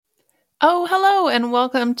Oh, hello, and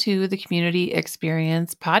welcome to the Community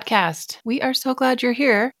Experience podcast. We are so glad you're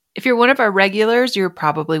here. If you're one of our regulars, you're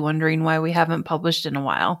probably wondering why we haven't published in a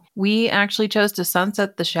while. We actually chose to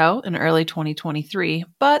sunset the show in early 2023,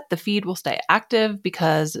 but the feed will stay active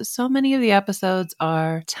because so many of the episodes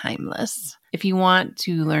are timeless. If you want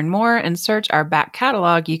to learn more and search our back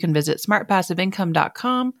catalog, you can visit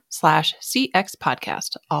smartpassiveincome.com/CX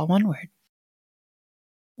podcast, all one word.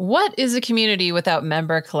 What is a community without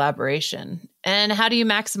member collaboration? And how do you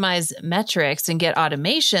maximize metrics and get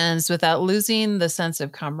automations without losing the sense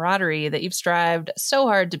of camaraderie that you've strived so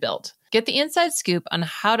hard to build? Get the inside scoop on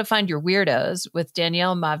how to find your weirdos with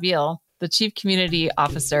Danielle Maveal, the Chief Community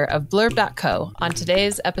Officer of Blurb.co, on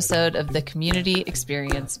today's episode of the Community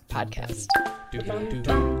Experience podcast.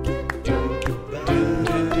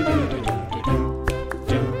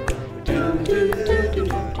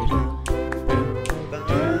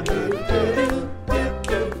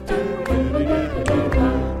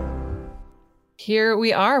 Here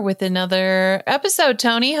we are with another episode.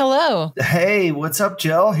 Tony, hello. Hey, what's up,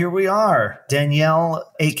 Jill? Here we are.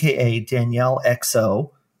 Danielle, a.k.a. Danielle XO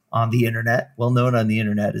on the internet. Well known on the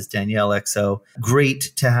internet as Danielle XO.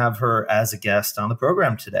 Great to have her as a guest on the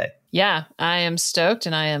program today. Yeah, I am stoked.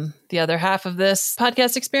 And I am the other half of this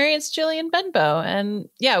podcast experience, Jillian Benbow. And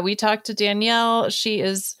yeah, we talked to Danielle. She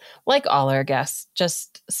is, like all our guests,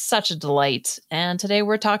 just such a delight. And today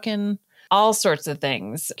we're talking all sorts of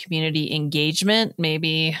things. Community engagement,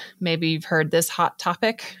 maybe you've heard this hot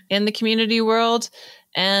topic in the community world,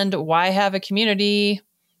 and why have a community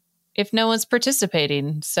if no one's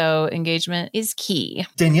participating? So engagement is key.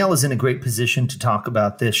 Danielle is in a great position to talk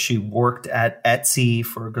about this. She worked at Etsy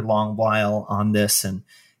for a good long while on this, and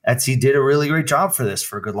Etsy did a really great job for this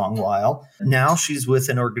for a good long while. Now she's with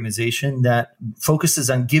an organization that focuses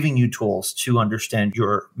on giving you tools to understand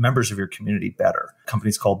your members of your community better. The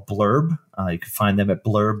company's called Blurb. You can find them at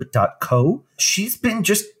blurb.co. She's been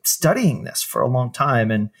just studying this for a long time,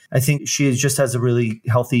 and I think she just has a really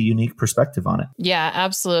healthy, unique perspective on it. Yeah,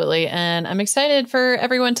 absolutely. And I'm excited for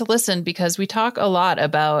everyone to listen because we talk a lot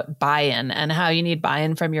about buy-in and how you need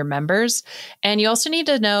buy-in from your members. And you also need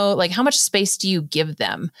to know, like, how much space do you give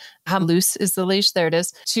them? How loose is the leash? There it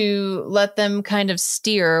is, to let them kind of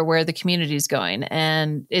steer where the community is going.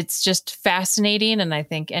 And it's just fascinating. And I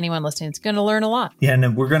think anyone listening is going to learn a lot. Yeah,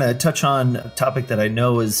 and we're going to touch on a topic that I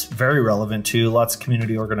know is very relevant to lots of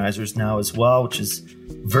community organizers now as well, which is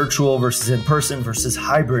virtual versus in-person versus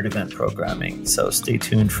hybrid event programming. So stay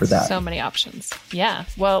tuned for that. So many options. Yeah.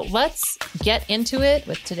 Well, let's get into it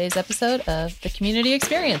with today's episode of The Community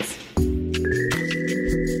Experience.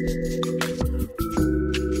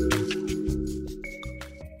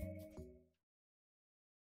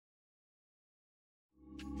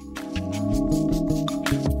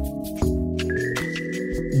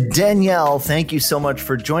 Danielle, thank you so much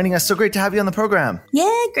for joining us. So great to have you on the program.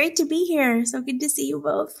 Yeah, great to be here. So good to see you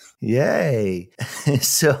both. Yay.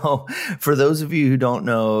 So for those of you who don't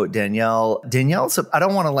know Danielle, I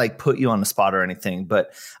don't want to like put you on the spot or anything,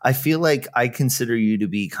 but I feel like I consider you to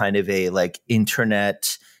be kind of a like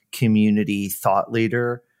internet community thought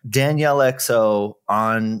leader. Danielle XO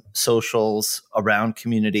on socials around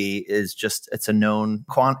community is just, it's a known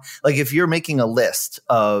like if you're making a list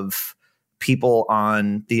of people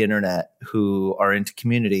on the internet who are into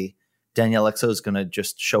community, Danielle XO is going to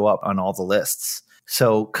just show up on all the lists.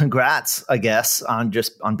 So congrats, I guess, on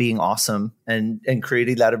being awesome and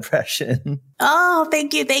creating that impression. Oh,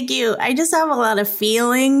 thank you. Thank you. I just have a lot of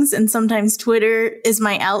feelings, and sometimes Twitter is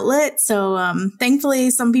my outlet. So thankfully,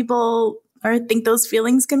 some people think those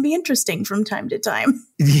feelings can be interesting from time to time.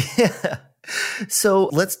 Yeah. So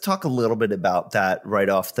let's talk a little bit about that right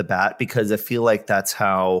off the bat, because I feel like that's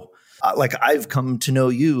how like I've come to know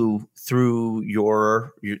you through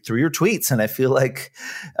your tweets, and I feel like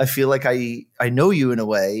I know you in a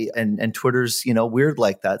way, and Twitter's, weird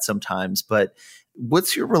like that sometimes. But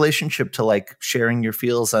what's your relationship to like sharing your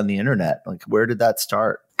feels on the internet? Like, where did that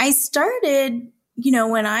start? I started,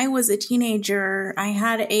 when I was a teenager, I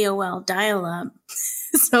had AOL dial-up.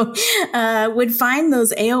 So would find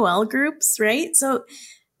those AOL groups, right? So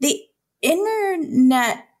the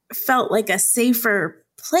internet felt like a safer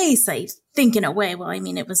place, I think, in a way. Well, I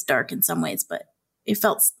mean, it was dark in some ways, but it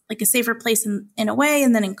felt like a safer place in a way.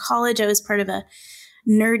 And then in college, I was part of a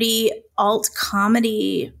nerdy alt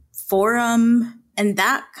comedy forum. And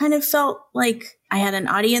that kind of felt like I had an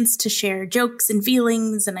audience to share jokes and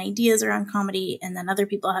feelings and ideas around comedy. And then other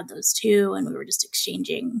people had those too. And we were just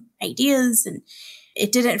exchanging ideas. And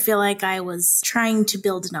it didn't feel like I was trying to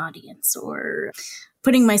build an audience or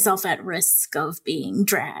putting myself at risk of being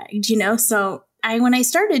dragged, So when I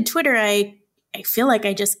started Twitter, I feel like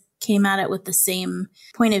I just came at it with the same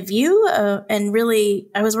point of view. And really,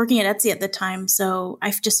 I was working at Etsy at the time. So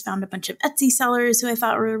I've just found a bunch of Etsy sellers who I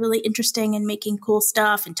thought were really interesting in making cool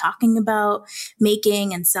stuff and talking about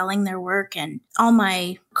making and selling their work. And all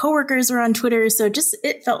my coworkers were on Twitter. So just,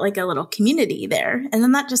 it felt like a little community there. And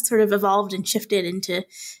then that just sort of evolved and shifted into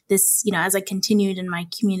this, as I continued in my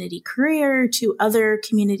community career, to other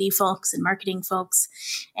community folks and marketing folks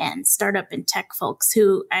and startup and tech folks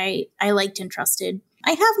who I liked and trusted.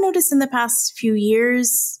 I have noticed in the past few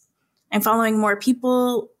years, I'm following more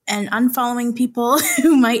people and unfollowing people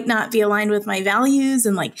who might not be aligned with my values.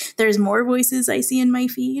 And there's more voices I see in my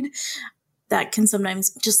feed that can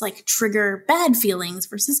sometimes just trigger bad feelings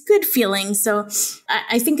versus good feelings. So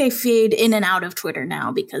I think I fade in and out of Twitter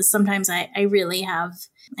now, because sometimes I really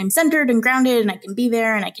I'm centered and grounded, and I can be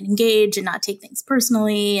there and I can engage and not take things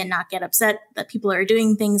personally and not get upset that people are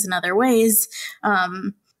doing things in other ways.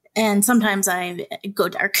 And sometimes I go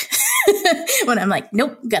dark when I'm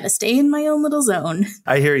nope, gotta stay in my own little zone.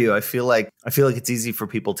 I hear you. I feel like it's easy for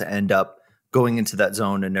people to end up going into that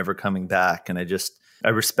zone and never coming back. And I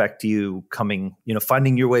respect you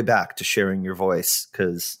finding your way back to sharing your voice,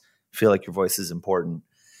 because I feel like your voice is important.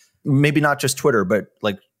 Maybe not just Twitter, but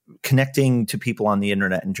connecting to people on the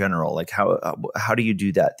internet in general. How do you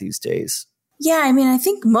do that these days? Yeah, I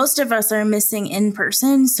think most of us are missing in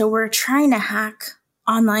person. So we're trying to hack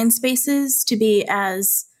online spaces to be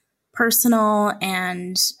as personal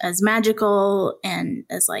and as magical and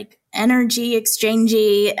as energy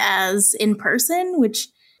exchangey as in person, which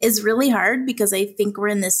is really hard, because I think we're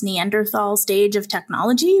in this Neanderthal stage of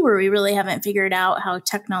technology where we really haven't figured out how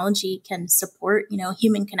technology can support,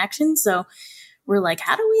 human connection. So we're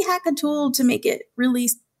how do we hack a tool to make it really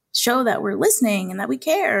show that we're listening and that we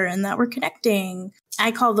care and that we're connecting?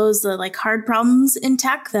 I call those the like hard problems in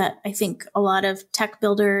tech that I think a lot of tech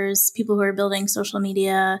builders, people who are building social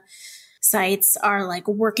media sites are like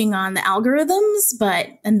working on the algorithms,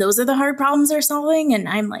 and those are the hard problems they're solving. And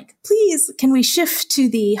I'm like, please, can we shift to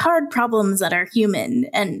the hard problems that are human,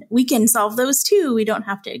 and we can solve those too. We don't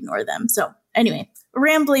have to ignore them. So anyway,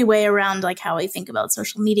 rambly way around like how I think about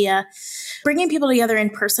social media. Bringing people together in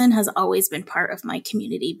person has always been part of my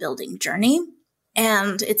community building journey.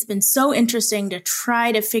 And it's been so interesting to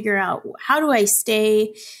try to figure out, how do I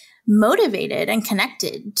stay motivated and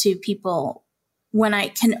connected to people when I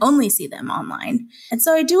can only see them online? And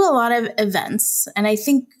so I do a lot of events, and I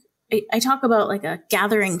think I talk about like a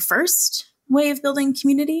gathering first way of building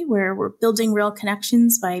community, where we're building real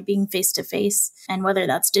connections by being face-to-face, and whether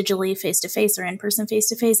that's digitally face-to-face or in-person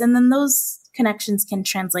face-to-face. And then those connections can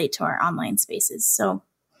translate to our online spaces. So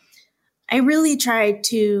I really try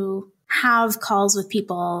to have calls with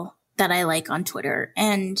people that I like on Twitter,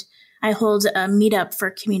 and I hold a meetup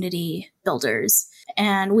for community builders.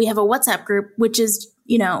 And we have a WhatsApp group, which is,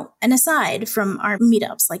 an aside from our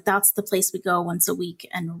meetups. Like, that's the place we go once a week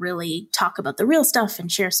and really talk about the real stuff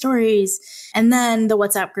and share stories. And then the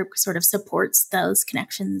WhatsApp group sort of supports those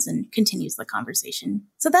connections and continues the conversation.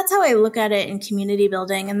 So that's how I look at it in community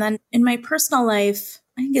building. And then in my personal life,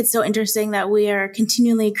 I think it's so interesting that we are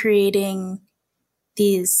continually creating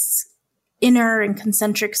these inner and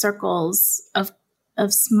concentric circles of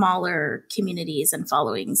smaller communities and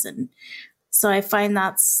followings. And so I find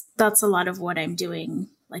that's a lot of what I'm doing,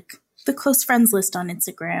 like the close friends list on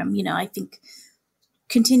Instagram. I think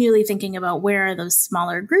continually thinking about where are those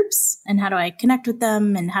smaller groups and how do I connect with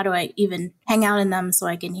them, and how do I even hang out in them so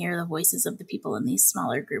I can hear the voices of the people in these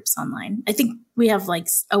smaller groups online. I think we have like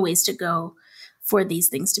a ways to go for these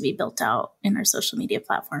things to be built out in our social media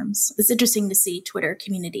platforms. It's interesting to see Twitter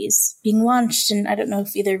communities being launched, and I don't know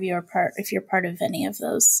if either of you if you're part of any of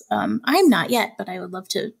those. I'm not yet, but I would love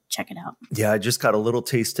to check it out. Yeah, I just got a little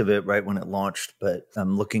taste of it right when it launched, but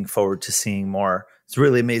I'm looking forward to seeing more. It's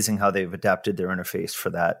really amazing how they've adapted their interface for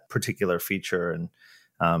that particular feature, and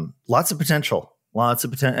lots of potential.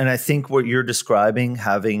 And I think what you're describing,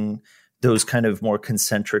 having those kind of more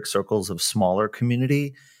concentric circles of smaller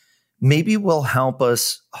community, maybe will help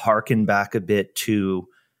us harken back a bit to,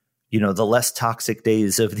 the less toxic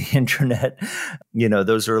days of the internet,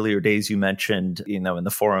 those earlier days you mentioned, in the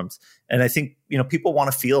forums. And I think, people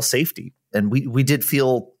want to feel safety. And we did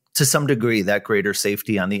feel to some degree that greater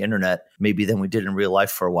safety on the internet, maybe than we did in real life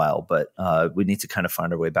for a while. But we need to kind of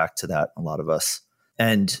find our way back to that, a lot of us.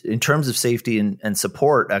 And in terms of safety and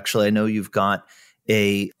support, actually, I know you've got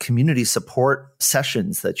a community support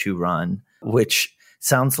sessions that you run, which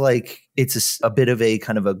sounds like it's a bit of a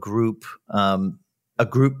kind of a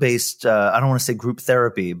group-based, I don't want to say group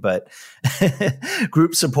therapy, but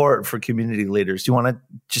group support for community leaders. Do you want to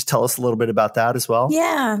just tell us a little bit about that as well?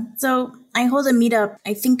 Yeah. So I hold a meetup.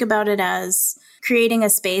 I think about it as creating a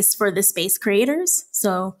space for the space creators.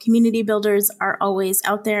 So community builders are always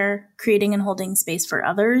out there creating and holding space for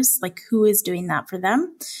others. Like, who is doing that for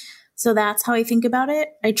them? So that's how I think about it.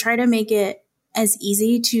 I try to make it as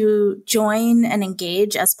easy to join and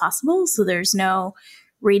engage as possible. So there's no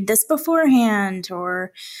read this beforehand,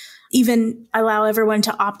 or even allow everyone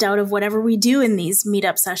to opt out of whatever we do in these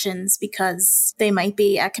meetup sessions because they might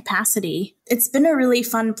be at capacity. It's been a really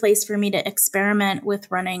fun place for me to experiment with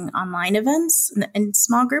running online events in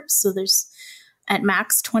small groups. So there's at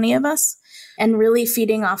max 20 of us, and really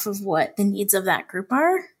feeding off of what the needs of that group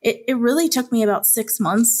are. It really took me about 6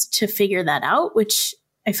 months to figure that out, which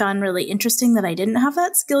I found really interesting that I didn't have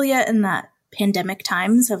that skill yet, and that pandemic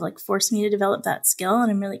times have like forced me to develop that skill,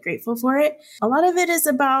 and I'm really grateful for it. A lot of it is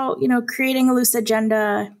about, creating a loose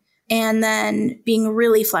agenda and then being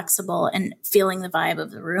really flexible and feeling the vibe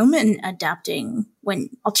of the room and adapting when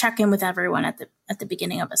I'll check in with everyone at the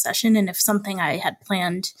beginning of a session. And if something I had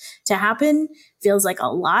planned to happen feels like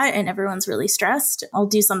a lot and everyone's really stressed, I'll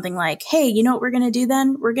do something like, hey, you know what we're going to do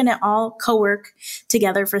then? We're going to all co-work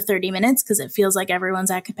together for 30 minutes because it feels like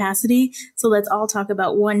everyone's at capacity. So let's all talk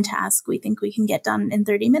about one task we think we can get done in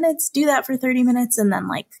 30 minutes, do that for 30 minutes, and then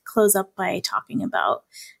close up by talking about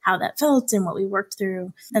how that felt and what we worked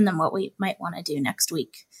through, and then what we might want to do next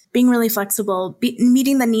week. Being really flexible,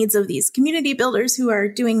 meeting the needs of these community builders who are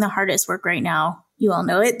doing the hardest work right now. You all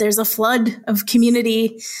know it. There's a flood of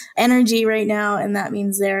community energy right now, and that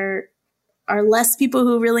means there are less people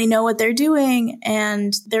who really know what they're doing,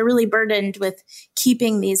 and they're really burdened with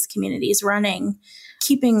keeping these communities running,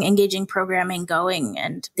 keeping engaging programming going,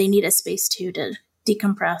 and they need a space too to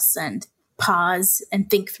decompress and pause and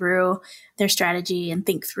think through their strategy and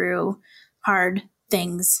think through hard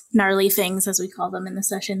things, gnarly things, as we call them in the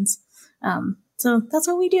sessions. So that's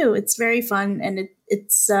what we do. It's very fun, and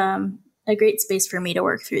it's a great space for me to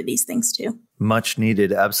work through these things too. Much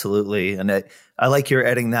needed, absolutely. And I like your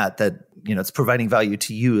adding that it's providing value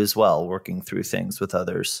to you as well, working through things with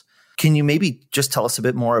others. Can you maybe just tell us a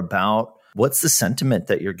bit more about what's the sentiment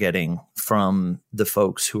that you're getting from the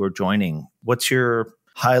folks who are joining? What's your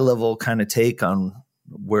high level kind of take on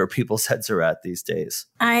where people's heads are at these days?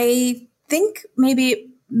 I think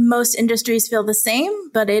maybe most industries feel the same,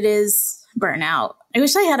 but it is burnout. I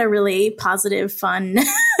wish I had a really positive, fun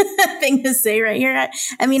thing to say right here.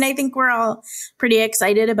 I mean, I think we're all pretty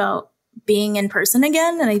excited about being in person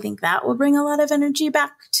again, and I think that will bring a lot of energy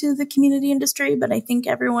back to the community industry. But I think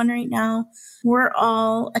everyone right now, we're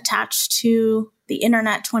all attached to the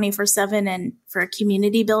internet 24/7, and for a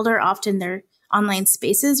community builder, often their online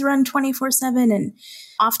spaces run 24/7, and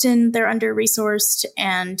often they're under-resourced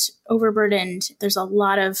and overburdened. There's a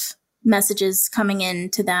lot of messages coming in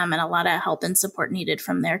to them and a lot of help and support needed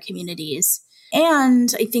from their communities.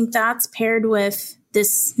 And I think that's paired with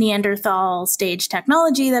this Neanderthal stage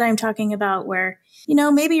technology that I'm talking about, where,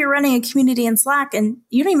 maybe you're running a community in Slack and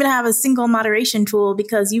you don't even have a single moderation tool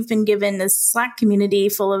because you've been given this Slack community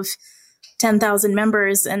full of 10,000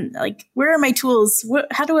 members, and where are my tools?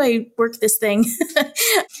 How do I work this thing?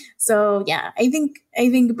 So yeah, I think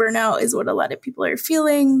burnout is what a lot of people are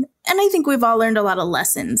feeling. And I think we've all learned a lot of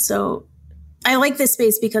lessons. So I like this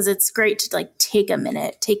space because it's great to take a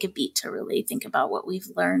minute, take a beat to really think about what we've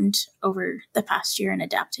learned over the past year and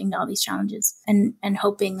adapting to all these challenges, and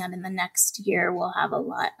hoping that in the next year we'll have a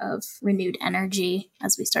lot of renewed energy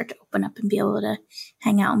as we start to open up and be able to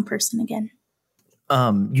hang out in person again.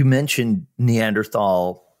 You mentioned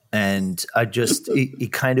Neanderthal, and I just,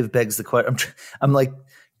 it kind of begs the question. I'm like,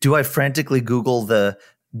 do I frantically Google the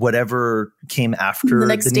whatever came after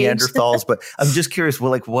the Neanderthals? But I'm just curious,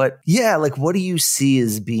 what do you see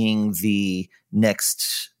as being the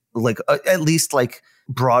next, at least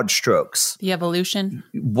broad strokes? The evolution.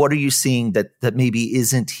 What are you seeing that maybe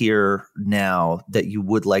isn't here now that you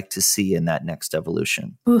would like to see in that next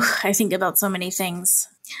evolution? Ooh, I think about so many things.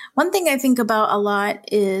 One thing I think about a lot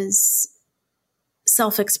is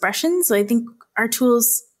self-expression. So I think our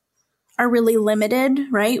tools are really limited,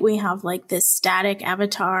 right? We have this static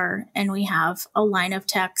avatar, and we have a line of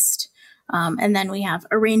text, and then we have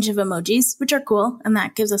a range of emojis, which are cool, and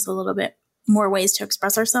that gives us a little bit more ways to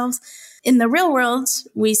express ourselves. In the real world,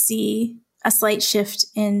 we see a slight shift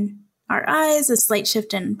in our eyes, a slight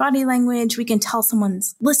shift in body language. We can tell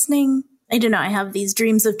someone's listening. I don't know. I have these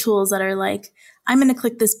dreams of tools that are I'm going to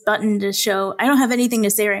click this button to show I don't have anything to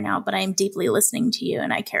say right now, but I'm deeply listening to you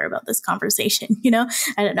and I care about this conversation.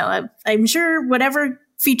 I don't know. I'm sure whatever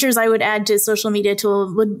features I would add to a social media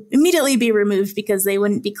tool would immediately be removed because they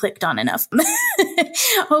wouldn't be clicked on enough.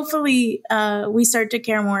 Hopefully, we start to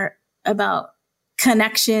care more about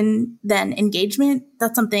connection than engagement.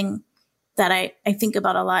 That's something that I think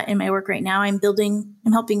about a lot in my work right now. I'm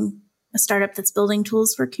helping a startup that's building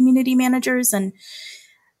tools for community managers, and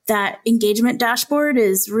that engagement dashboard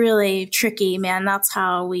is really tricky, man. That's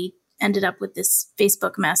how we ended up with this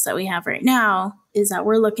Facebook mess that we have right now, is that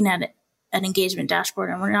we're looking at an engagement dashboard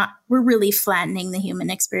and we're really flattening the human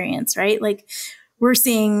experience, right? Like, we're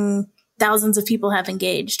seeing thousands of people have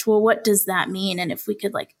engaged. Well, what does that mean? And if we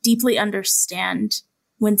could like deeply understand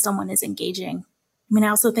when someone is engaging. I mean, I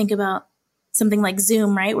also think about something like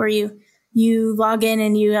Zoom, right? Where you log in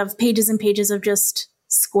and you have pages and pages of just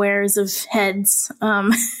squares of heads.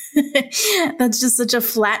 That's just such a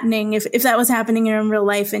flattening. If that was happening in real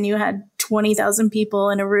life and you had 20,000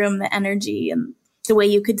 people in a room, the energy and the way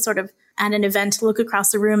you could sort of at an event look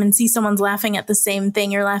across the room and see someone's laughing at the same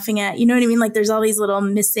thing you're laughing at. You know what I mean? Like, there's all these little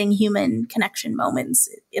missing human connection moments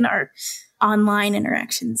in our online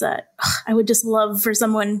interactions that I would just love for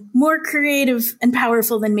someone more creative and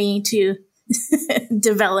powerful than me to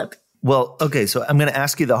develop. Well, okay, so I'm going to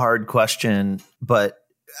ask you the hard question, but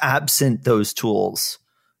absent those tools,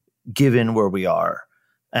 given where we are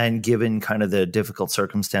and given kind of the difficult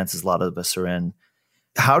circumstances a lot of us are in,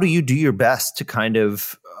 how do you do your best to kind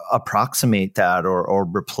of approximate that or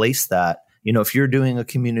replace that? You know, if you're doing a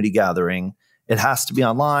community gathering, it has to be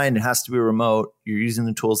online, it has to be remote, you're using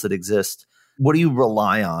the tools that exist. What do you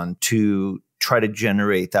rely on to try to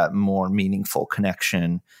generate that more meaningful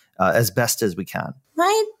connection as best as we can?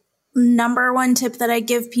 My number one tip that I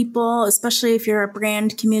give people, especially if you're a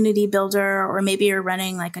brand community builder or maybe you're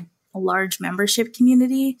running like a large membership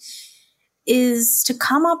community, is to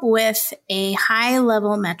come up with a high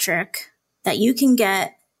level metric that you can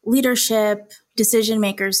get leadership, decision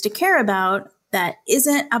makers to care about, that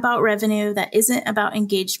isn't about revenue, that isn't about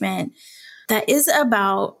engagement, that is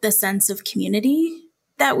about the sense of community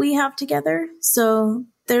that we have together. So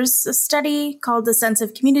there's a study called the Sense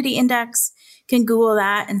of Community Index. You can Google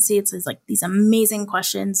that and see it's like these amazing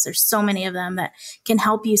questions. There's so many of them that can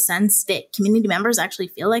help you sense that community members actually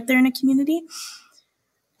feel like they're in a community.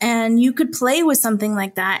 And you could play with something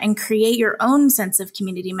like that and create your own sense of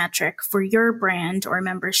community metric for your brand or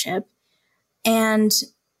membership and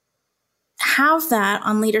have that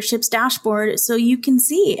on leadership's dashboard so you can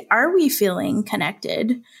see, are we feeling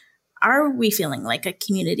connected? Are we feeling like a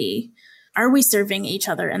community? Are we serving each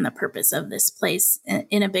other in the purpose of this place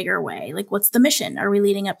in a bigger way? Like, what's the mission? Are we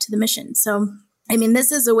leading up to the mission? So, I mean,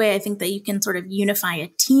 this is a way I think that you can sort of unify a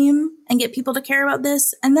team and get people to care about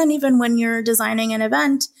this. And then even when you're designing an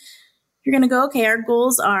event, you're going to go, okay, our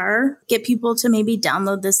goals are get people to maybe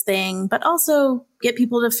download this thing, but also get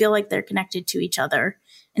people to feel like they're connected to each other.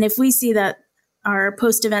 And if we see that our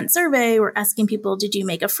post-event survey, we're asking people, did you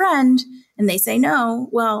make a friend? And they say no.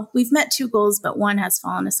 Well, we've met two goals, but one has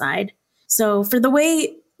fallen aside. So for the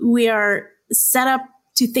way we are set up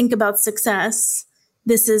to think about success,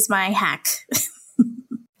 this is my hack.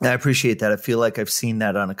 I appreciate that. I feel like I've seen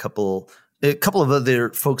that on a couple of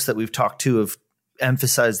other folks that we've talked to have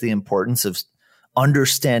emphasized the importance of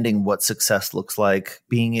understanding what success looks like,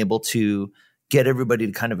 being able to get everybody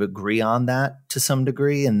to kind of agree on that to some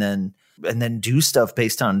degree, and then do stuff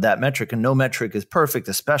based on that metric. And no metric is perfect,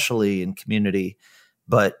 especially in community,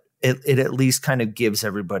 but it at least kind of gives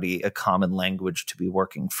everybody a common language to be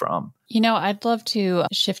working from. You know, I'd love to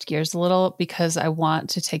shift gears a little because I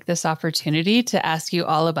want to take this opportunity to ask you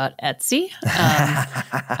all about Etsy.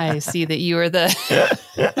 I see that you are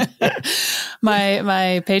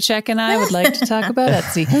my paycheck and I would like to talk about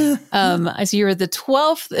Etsy. I see you're the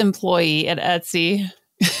 12th employee at Etsy,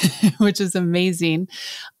 which is amazing.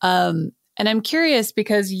 And I'm curious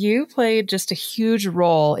because you played just a huge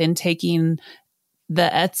role in taking the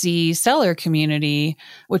Etsy seller community,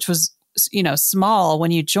 which was, you know, small when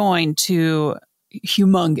you joined, to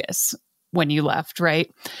humongous when you left, right?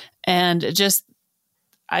 And just,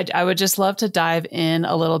 I would just love to dive in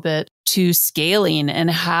a little bit to scaling and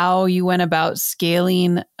how you went about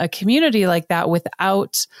scaling a community like that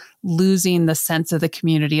without losing the sense of the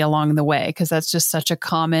community along the way, because that's just such a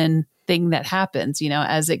common thing that happens. You know,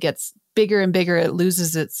 as it gets bigger and bigger, it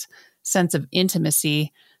loses its sense of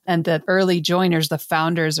intimacy. And the early joiners, the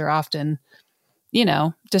founders, are often, you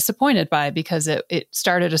know, disappointed by, because it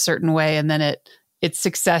started a certain way and then its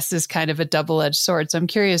success is kind of a double-edged sword. So I'm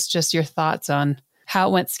curious just your thoughts on how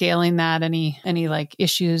it went scaling that, any like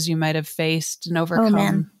issues you might have faced and overcome. Oh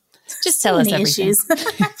man, just tell us everything.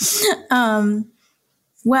 Issues.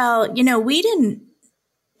 Well, you know, we didn't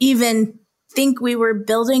even think we were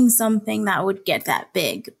building something that would get that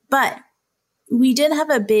big, but we did have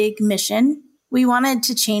a big mission. We wanted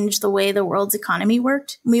to change the way the world's economy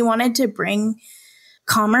worked. We wanted to bring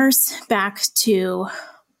commerce back to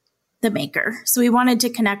the maker. So we wanted to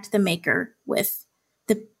connect the maker with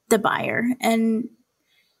the buyer. And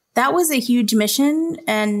that was a huge mission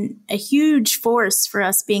and a huge force for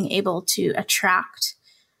us being able to attract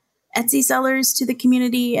Etsy sellers to the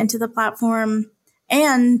community and to the platform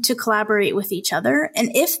and to collaborate with each other.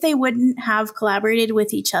 And if they wouldn't have collaborated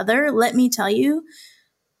with each other, let me tell you,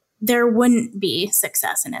 there wouldn't be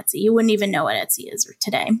success in Etsy. You wouldn't even know what Etsy is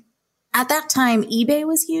today. At that time, eBay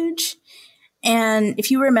was huge. And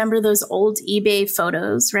if you remember those old eBay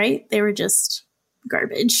photos, right? They were just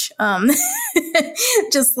garbage.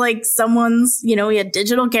 Just like someone's, we had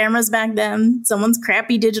digital cameras back then, someone's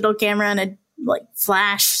crappy digital camera and a like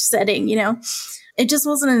flash setting, it just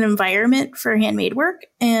wasn't an environment for handmade work.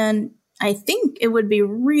 And I think it would be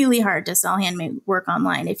really hard to sell handmade work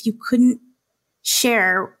online if you couldn't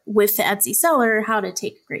share with the Etsy seller how to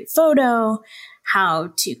take a great photo,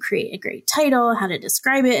 how to create a great title, how to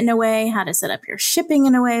describe it in a way, how to set up your shipping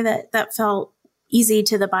in a way that felt easy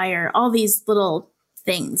to the buyer, all these little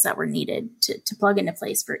things that were needed to plug into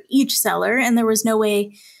place for each seller. And there was no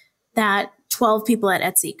way that 12 people at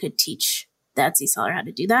Etsy could teach the Etsy seller how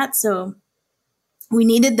to do that. So we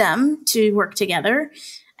needed them to work together.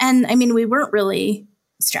 And I mean, we weren't really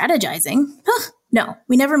strategizing. No,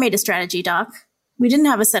 we never made a strategy doc. We didn't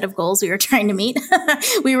have a set of goals we were trying to meet.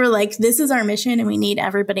 We were like, this is our mission and we need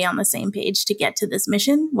everybody on the same page to get to this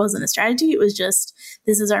mission. It wasn't a strategy. It was just,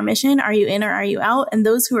 this is our mission. Are you in or are you out? And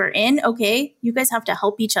those who are in, okay, you guys have to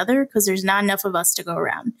help each other because there's not enough of us to go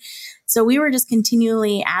around. So we were just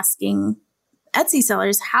continually asking Etsy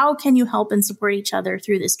sellers, how can you help and support each other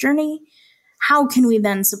through this journey? How can we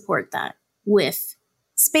then support that with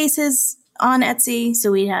spaces on Etsy?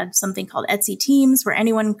 So we had something called Etsy Teams where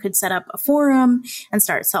anyone could set up a forum and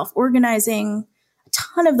start self-organizing. A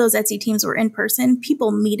ton of those Etsy teams were in person,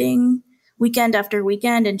 people meeting weekend after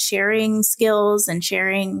weekend and sharing skills and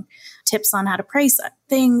sharing tips on how to price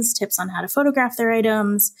things, tips on how to photograph their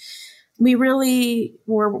items. We really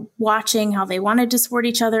were watching how they wanted to support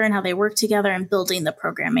each other and how they worked together and building the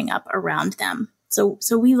programming up around them. So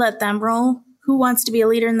we let them roll. Who wants to be a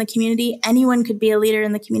leader in the community? Anyone could be a leader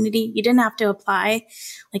in the community. You didn't have to apply.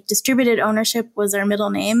 Like distributed ownership was our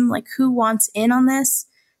middle name. Like who wants in on this?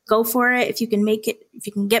 Go for it. If you can make it, if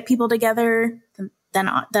you can get people together,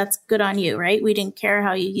 then that's good on you, right? We didn't care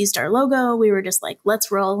how you used our logo. We were just like,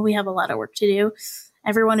 let's roll. We have a lot of work to do.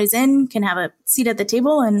 Everyone who's in can have a seat at the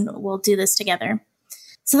table and we'll do this together.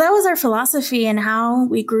 So that was our philosophy and how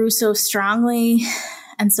we grew so strongly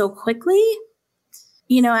and so quickly.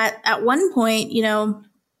 At one point,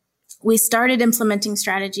 we started implementing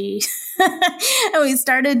strategy and we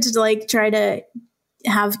started to try to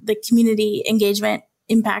have the community engagement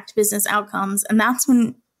impact business outcomes. And that's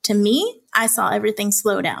when, to me, I saw everything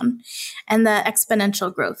slow down and the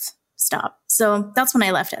exponential growth stop. So that's when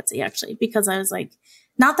I left Etsy, actually, because I was like,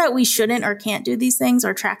 not that we shouldn't or can't do these things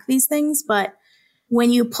or track these things, but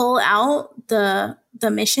when you pull out the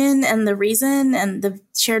mission and the reason and the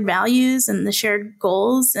shared values and the shared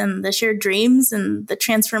goals and the shared dreams and the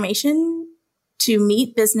transformation to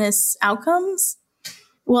meet business outcomes,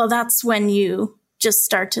 well, that's when you just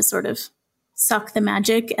start to sort of suck the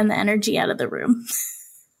magic and the energy out of the room.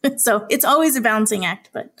 So it's always a balancing act,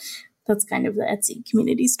 but that's kind of the Etsy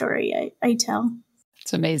community story I tell.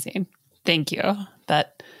 It's amazing. Thank you.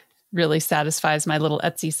 That really satisfies my little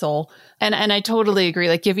Etsy soul. And I totally agree.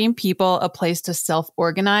 Like giving people a place to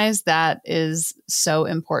self-organize, that is so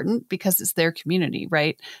important because it's their community,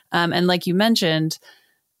 right? And like you mentioned,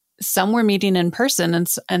 some were meeting in person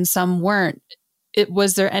and some weren't.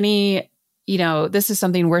 Was there any, this is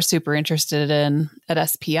something we're super interested in at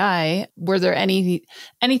SPI. Were there anything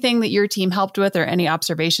that your team helped with or any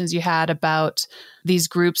observations you had about these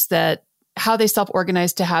groups how they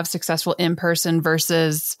self-organize to have successful in-person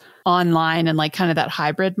versus online and kind of that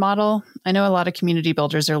hybrid model? I know a lot of community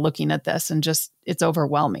builders are looking at this and just, it's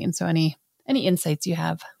overwhelming. So any insights you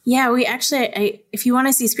have? Yeah, we actually, if you want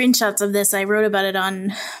to see screenshots of this, I wrote about it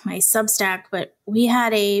on my Substack, but we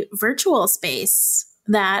had a virtual space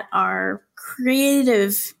that our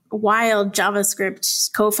creative, wild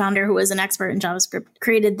JavaScript co-founder, who was an expert in JavaScript,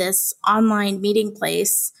 created this online meeting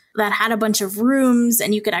place that had a bunch of rooms,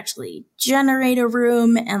 and you could actually generate a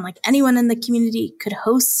room, and anyone in the community could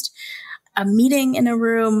host a meeting in a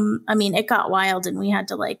room. I mean, it got wild, and we had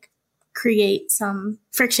to create some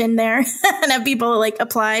friction there and have people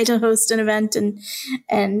apply to host an event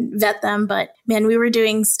and vet them. But man, we were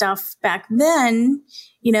doing stuff back then,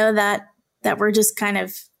 that we're just kind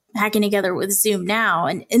of hacking together with Zoom now.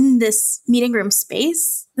 And in this meeting room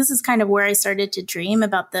space, this is kind of where I started to dream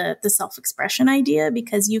about the self-expression idea,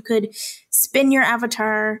 because you could spin your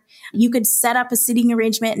avatar. You could set up a seating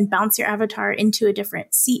arrangement and bounce your avatar into a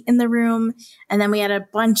different seat in the room. And then we had a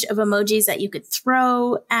bunch of emojis that you could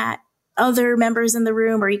throw at other members in the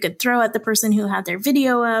room, or you could throw at the person who had their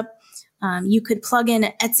video up. You could plug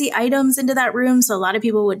in Etsy items into that room. So a lot of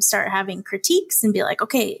people would start having critiques and be like,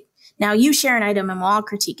 okay, now you share an item and we'll all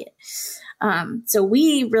critique it. So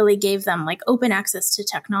we really gave them like open access to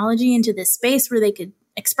technology into this space where they could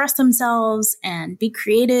express themselves and be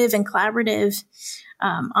creative and collaborative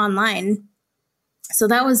online. So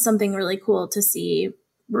that was something really cool to see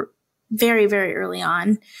very, very early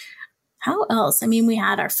on. How else? I mean, we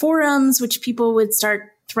had our forums, which people would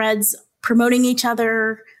start threads promoting each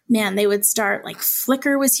other. Man, they would start, like,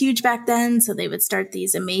 Flickr was huge back then. So they would start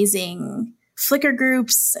these amazing Flickr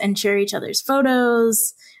groups and share each other's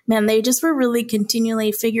photos. Man, they just were really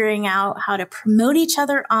continually figuring out how to promote each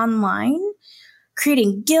other online,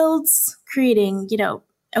 creating guilds, creating,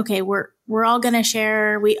 okay, we're all going to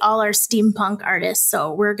share. We all are steampunk artists.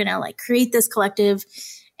 So we're going to like create this collective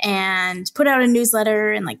and put out a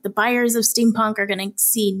newsletter, and like the buyers of steampunk are going to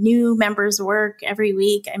see new members' work every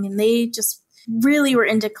week. I mean, they just really were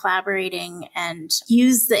into collaborating and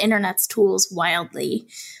use the internet's tools wildly.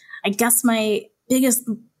 I guess my biggest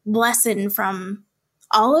lesson from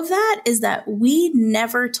all of that is that we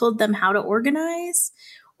never told them how to organize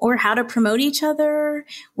or how to promote each other.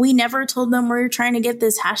 We never told them we're trying to get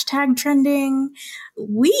this hashtag trending.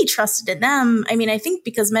 We trusted in them. I mean, I think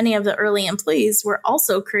because many of the early employees were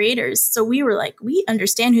also creators. So we were like, we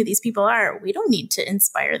understand who these people are. We don't need to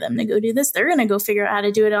inspire them to go do this. They're going to go figure out how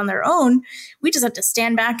to do it on their own. We just have to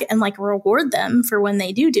stand back and like reward them for when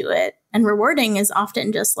they do it. And rewarding is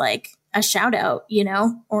often just like a shout out,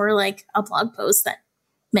 or like a blog post that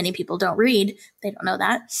many people don't read. They don't know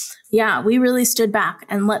that. Yeah, we really stood back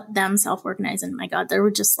and let them self-organize. And my God, there were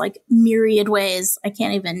just like myriad ways. I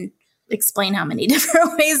can't even explain how many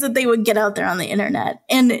different ways that they would get out there on the internet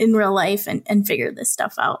and in real life and figure this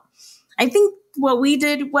stuff out. I think what we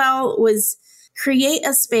did well was create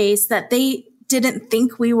a space that they didn't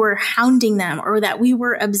think we were hounding them or that we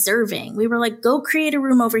were observing. We were like, go create a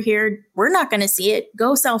room over here. We're not going to see it.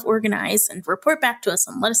 Go self-organize and report back to us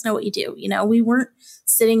and let us know what you do. We weren't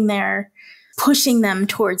sitting there pushing them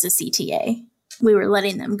towards a CTA. We were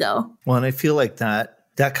letting them go. Well, and I feel like that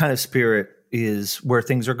kind of spirit is where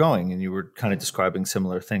things are going. And you were kind of describing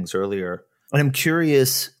similar things earlier. And I'm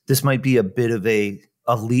curious, this might be a bit of a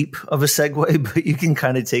leap of a segue, but you can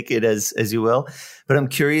kind of take it as you will. But I'm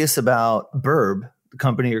curious about Burb, the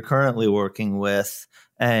company you're currently working with,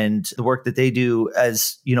 and the work that they do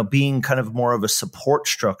as, being kind of more of a support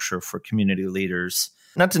structure for community leaders.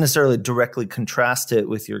 Not to necessarily directly contrast it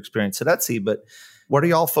with your experience at Etsy, but what are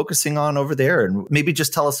y'all focusing on over there? And maybe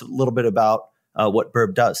just tell us a little bit about what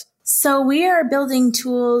Burb does. So we are building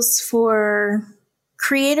tools for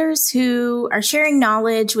creators who are sharing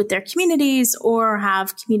knowledge with their communities or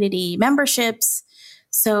have community memberships.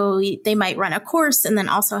 So they might run a course and then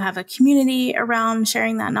also have a community around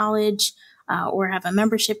sharing that knowledge, or have a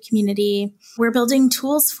membership community. We're building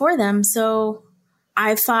tools for them. So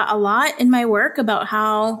I've thought a lot in my work about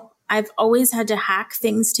how I've always had to hack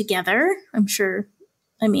things together. I'm sure,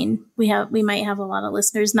 we might have a lot of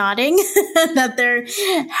listeners nodding that they're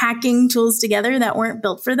hacking tools together that weren't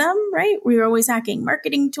built for them, right? We were always hacking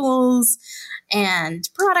marketing tools and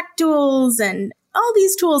product tools and all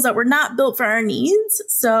these tools that were not built for our needs.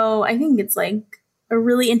 So I think it's like a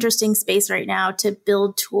really interesting space right now to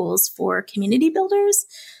build tools for community builders.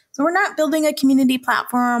 So we're not building a community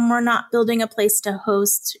platform. We're not building a place to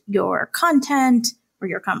host your content or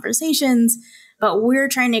your conversations, but we're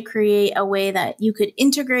trying to create a way that you could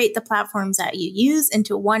integrate the platforms that you use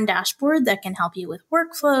into one dashboard that can help you with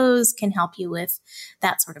workflows, can help you with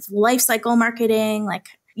that sort of lifecycle marketing. Like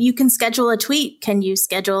you can schedule a tweet. Can you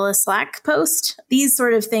schedule a Slack post? These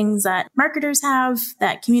sort of things that marketers have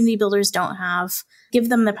that community builders don't have. Give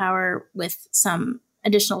them the power with some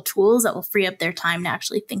additional tools that will free up their time to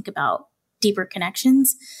actually think about deeper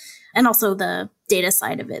connections, and also the data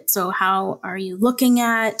side of it. So how are you looking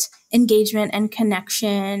at engagement and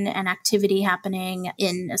connection and activity happening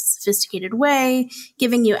in a sophisticated way,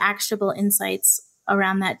 giving you actionable insights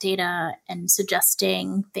around that data and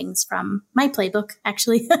suggesting things from my playbook.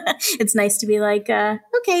 Actually, it's nice to be like,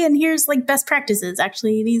 okay, and here's like best practices.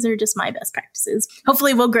 Actually, these are just my best practices.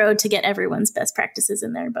 Hopefully we'll grow to get everyone's best practices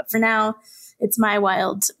in there. But for now, it's my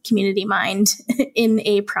wild community mind in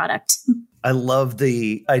a product. I love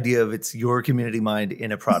the idea of it's your community mind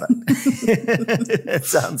in a product. It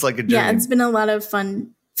sounds like a dream. Yeah, it's been a lot of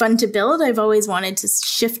fun to build. I've always wanted to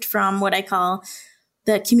shift from what I call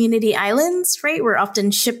the community islands, right? We're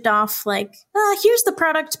often shipped off like, here's the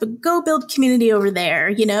product, but go build community over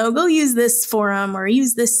there, go use this forum or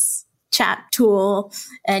use this chat tool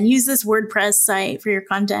and use this WordPress site for your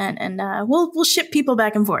content. And we'll ship people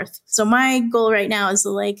back and forth. So my goal right now is to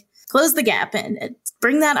like close the gap and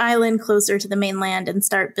bring that island closer to the mainland and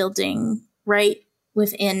start building right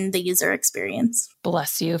within the user experience.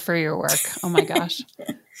 Bless you for your work. Oh my gosh.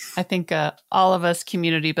 I think all of us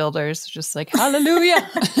community builders just like, hallelujah.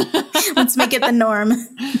 Let's make it the norm.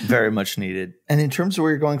 Very much needed. And in terms of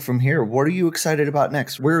where you're going from here, what are you excited about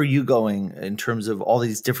next? Where are you going in terms of all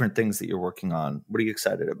these different things that you're working on? What are you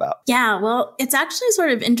excited about? Yeah, well, it's actually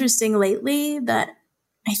sort of interesting lately that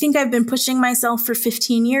I think I've been pushing myself for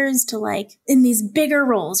 15 years to like in these bigger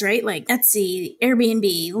roles, right? Like Etsy,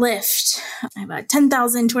 Airbnb, Lyft. I have about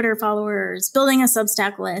 10,000 Twitter followers, building a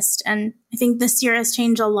Substack list. And I think this year has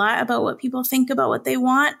changed a lot about what people think about what they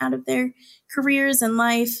want out of their careers and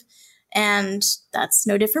life. And that's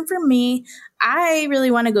no different for me. I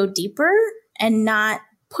really want to go deeper and not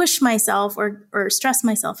push myself or stress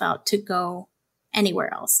myself out to go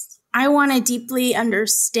anywhere else. I want to deeply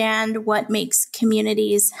understand what makes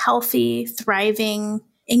communities healthy, thriving,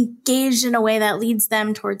 engaged in a way that leads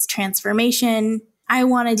them towards transformation. I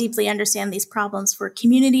want to deeply understand these problems for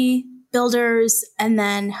community builders and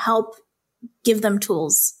then help give them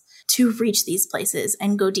tools to reach these places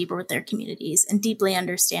and go deeper with their communities and deeply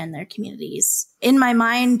understand their communities. In my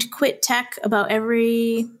mind, quit tech about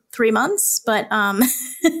every 3 months, but I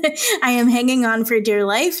am hanging on for dear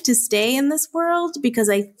life to stay in this world because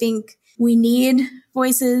I think we need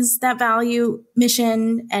voices that value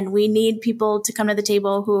mission and we need people to come to the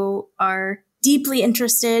table who are deeply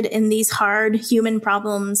interested in these hard human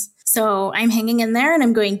problems. So I'm hanging in there and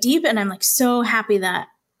I'm going deep and I'm like so happy that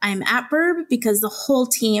I'm at Burb because the whole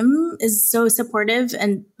team is so supportive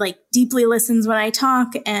and like deeply listens when I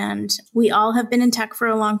talk. And we all have been in tech for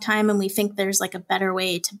a long time and we think there's like a better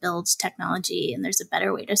way to build technology and there's a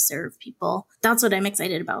better way to serve people. That's what I'm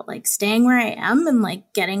excited about, like staying where I am and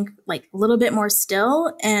like getting like a little bit more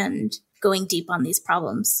still and going deep on these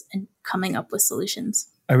problems and coming up with solutions.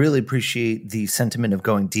 I really appreciate the sentiment of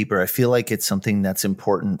going deeper. I feel like it's something that's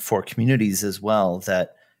important for communities as well,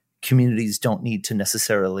 that communities don't need to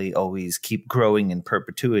necessarily always keep growing in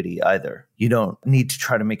perpetuity either. You don't need to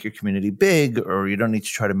try to make your community big or you don't need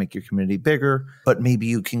to try to make your community bigger, but maybe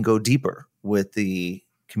you can go deeper with the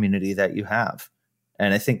community that you have.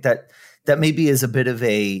 And I think that maybe is a bit of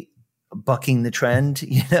a bucking the trend.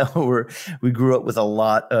 We grew up with a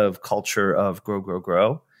lot of culture of grow, grow,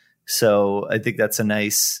 grow. So I think it's a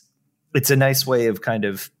nice way of kind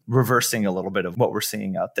of reversing a little bit of what we're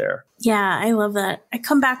seeing out there. Yeah, I love that. I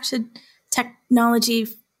come back to technology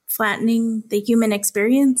flattening the human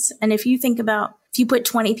experience. And if you put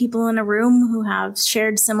 20 people in a room who have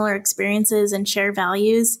shared similar experiences and share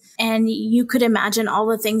values, and you could imagine all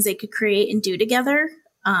the things they could create and do together,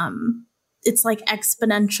 it's like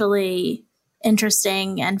exponentially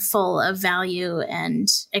interesting and full of value and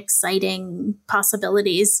exciting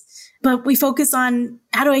possibilities. But we focus on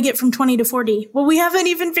how do I get from 20 to 40? Well, we haven't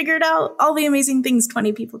even figured out all the amazing things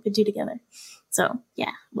 20 people could do together. So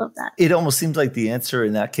yeah, love that. It almost seems like the answer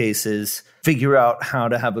in that case is figure out how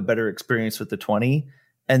to have a better experience with the 20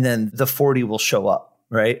 and then the 40 will show up,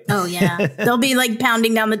 right? Oh yeah. They'll be like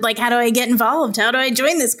pounding down like, how do I get involved? How do I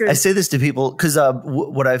join this group? I say this to people because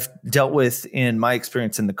what I've dealt with in my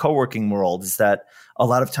experience in the co-working world is that a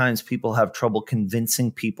lot of times people have trouble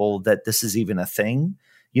convincing people that this is even a thing.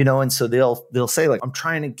 And so they'll say like, I'm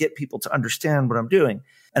trying to get people to understand what I'm doing.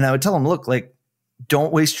 And I would tell them, look, like,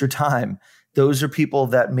 don't waste your time. Those are people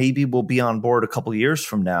that maybe will be on board a couple of years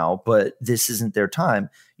from now, but this isn't their time.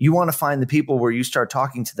 You want to find the people where you start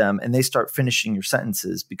talking to them and they start finishing your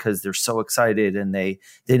sentences because they're so excited and they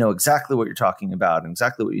know exactly what you're talking about and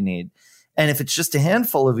exactly what you need. And if it's just a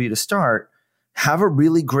handful of you to start, have a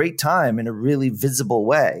really great time in a really visible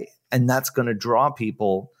way. And that's going to draw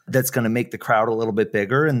people. That's going to make the crowd a little bit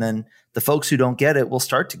bigger. And then the folks who don't get it will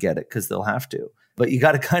start to get it because they'll have to. But you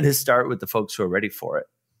got to kind of start with the folks who are ready for it.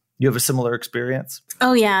 You have a similar experience?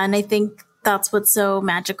 Oh, yeah. And I think that's what's so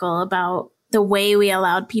magical about the way we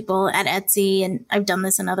allowed people at Etsy, and I've done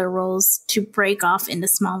this in other roles, to break off into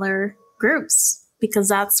smaller groups, because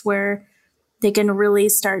that's where they can really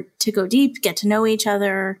start to go deep, get to know each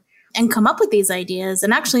other, and come up with these ideas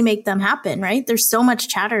and actually make them happen, right? There's so much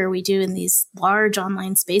chatter we do in these large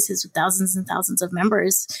online spaces with thousands and thousands of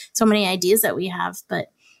members, so many ideas that we have, but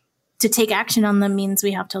to take action on them means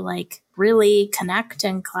we have to like really connect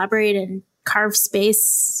and collaborate and carve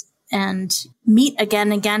space and meet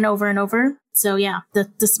again, over and over. So yeah,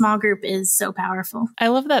 the small group is so powerful. I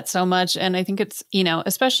love that so much. And I think it's,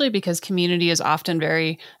 especially because community is often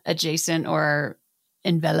very adjacent or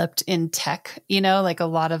enveloped in tech, like a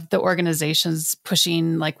lot of the organizations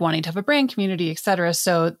pushing, like wanting to have a brand community, et cetera.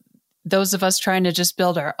 So those of us trying to just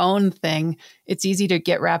build our own thing, it's easy to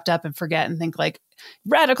get wrapped up and forget and think like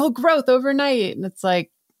radical growth overnight. And it's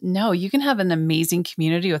like, no, you can have an amazing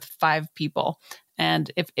community with 5 people.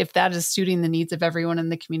 And if that is suiting the needs of everyone in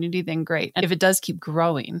the community, then great. And if it does keep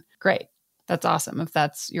growing, great. That's awesome if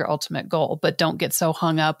that's your ultimate goal, but don't get so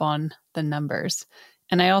hung up on the numbers.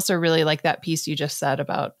 And I also really like that piece you just said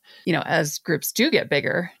about, as groups do get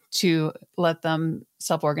bigger, to let them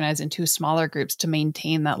self-organize into smaller groups to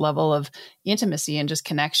maintain that level of intimacy and just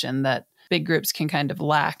connection that big groups can kind of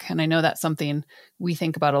lack. And I know that's something we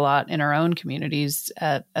think about a lot in our own communities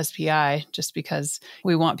at SPI, just because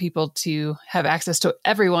we want people to have access to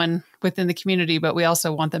everyone within the community, but we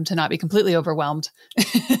also want them to not be completely overwhelmed.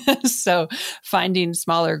 So finding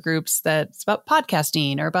smaller groups that's about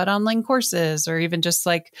podcasting or about online courses, or even just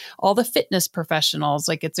like all the fitness professionals,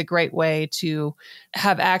 like it's a great way to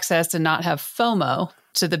have access and not have FOMO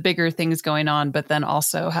to the bigger things going on, but then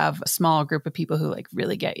also have a small group of people who like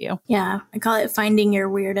really get you. Yeah. I call it finding your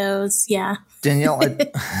weirdos. Yeah. Danielle,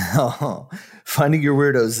 finding your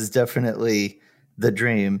weirdos is definitely the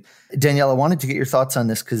dream. Danielle, I wanted to get your thoughts on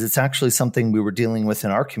this because it's actually something we were dealing with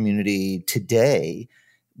in our community today,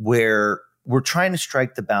 where we're trying to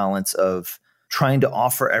strike the balance of trying to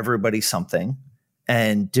offer everybody something.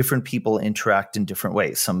 And different people interact in different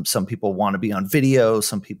ways. Some people want to be on video.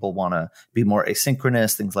 Some people want to be more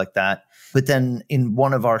asynchronous, things like that. But then in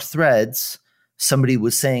one of our threads, somebody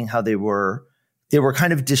was saying how they were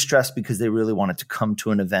kind of distressed because they really wanted to come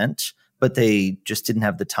to an event, but they just didn't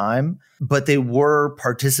have the time. But they were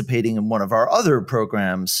participating in one of our other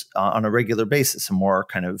programs on a regular basis, a more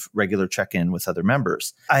kind of regular check-in with other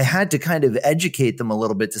members. I had to kind of educate them a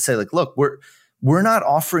little bit to say, like, look, we're not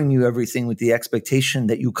offering you everything with the expectation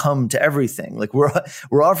that you come to everything. Like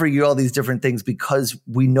we're offering you all these different things because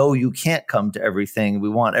we know you can't come to everything. We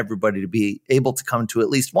want everybody to be able to come to at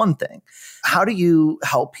least one thing. How do you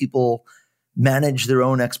help people manage their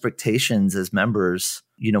own expectations as members,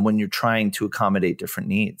 when you're trying to accommodate different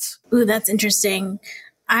needs? Ooh, that's interesting.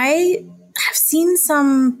 I have seen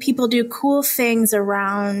some people do cool things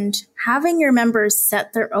around having your members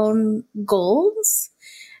set their own goals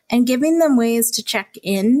and giving them ways to check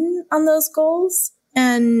in on those goals.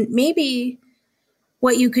 And maybe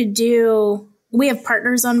what you could do, we have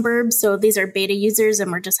partners on Burb, so these are beta users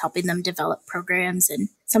and we're just helping them develop programs. And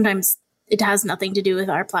sometimes it has nothing to do with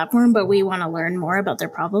our platform, but we want to learn more about their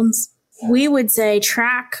problems. We would say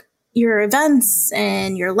track your events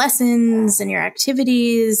and your lessons and your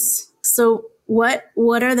activities. So what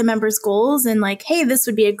are the members' goals? And like, hey, this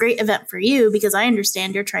would be a great event for you because I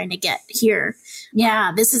understand you're trying to get here.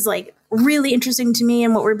 Yeah, this is like really interesting to me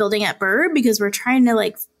and what we're building at Burb because we're trying to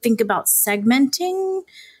like think about segmenting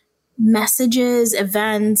messages,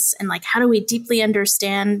 events, and like how do we deeply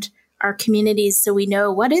understand our communities so we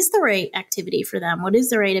know what is the right activity for them, what is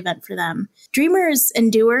the right event for them. Dreamers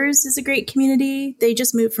and Doers is a great community. They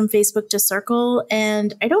just moved from Facebook to Circle,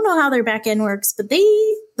 and I don't know how their back end works, but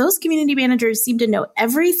those community managers seem to know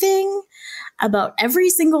everything about every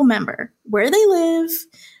single member, where they live,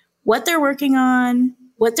 what they're working on,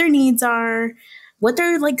 what their needs are, what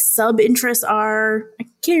their like sub interests are. I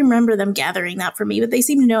can't remember them gathering that for me, but they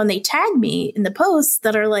seem to know, and they tag me in the posts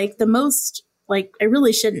that are like the most like, I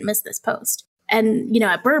really shouldn't miss this post. And,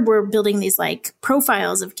 at Burb, we're building these like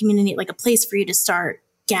profiles of community, like a place for you to start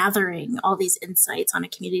gathering all these insights on a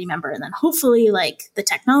community member. And then hopefully like the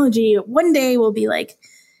technology one day will be like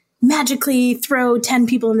magically throw 10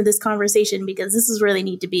 people into this conversation because this is where they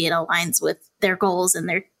need to be. It aligns with their goals and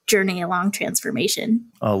their journey along transformation.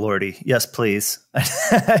 Oh, Lordy. Yes, please.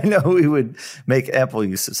 I know we would make ample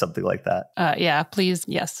use of something like that. Yeah, please.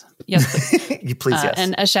 Yes. Yes, please. Please, yes.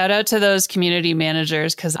 And a shout out to those community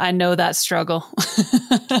managers, because I know that struggle.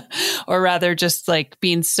 Or rather just like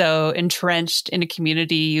being so entrenched in a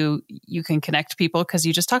community, you can connect people because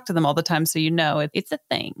you just talk to them all the time. So it's a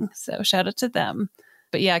thing. So shout out to them.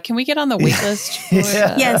 But yeah, can we get on the wait list?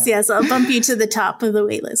 Yes. I'll bump you to the top of the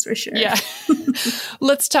wait list for sure. Yeah.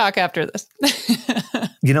 Let's talk after this.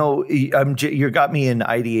 You got me in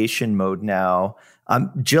ideation mode now.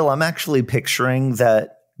 Jill, I'm actually picturing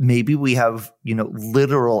that maybe we have,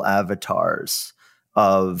 literal avatars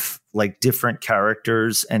of like different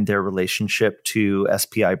characters and their relationship to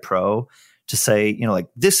SPI Pro to say, like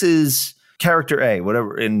this is character A,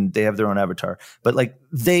 whatever, and they have their own avatar, but like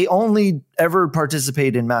they only ever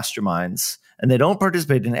participate in masterminds and they don't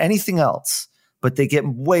participate in anything else. but they get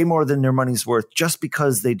way more than their money's worth just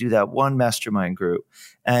because they do that one mastermind group.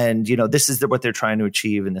 And, this is what they're trying to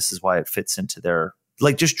achieve. And this is why it fits into their,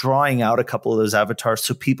 like, just drawing out a couple of those avatars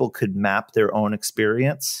so people could map their own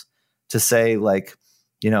experience to say, like,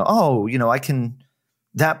 I can,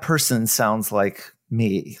 that person sounds like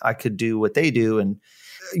me. I could do what they do. And,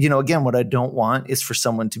 again, what I don't want is for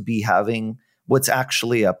someone to be having what's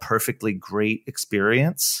actually a perfectly great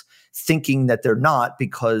experience, thinking that they're not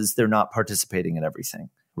because they're not participating in everything,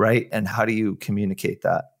 right? And how do you communicate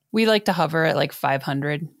that? We like to hover at like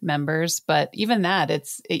 500 members, but even that,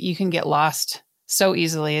 you can get lost so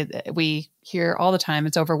easily. We hear all the time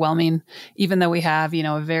it's overwhelming, even though we have,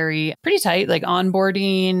 a very pretty tight like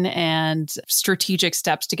onboarding and strategic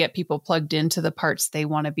steps to get people plugged into the parts they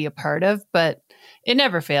want to be a part of. But it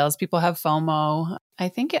never fails. People have FOMO. I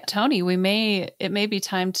think, Tony, it may be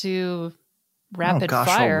time to rapid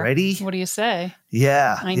fire. Already? What do you say?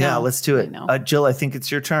 Yeah. I know. Yeah, let's do it. Jill, I think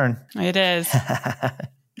it's your turn. It is.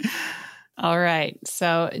 All right.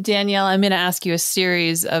 So, Danielle, I'm going to ask you a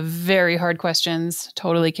series of very hard questions.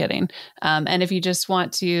 Totally kidding. And if you just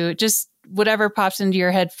want to, just whatever pops into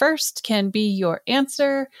your head first can be your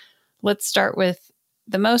answer. Let's start with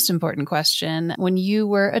the most important question. When you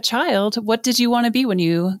were a child, what did you want to be when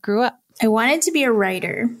you grew up? I wanted to be a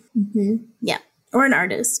writer. Mm-hmm. Yeah. Or an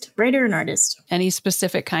artist. Writer and artist. Any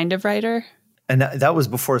specific kind of writer? And that was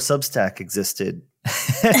before Substack existed.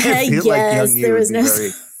 Yes, there was no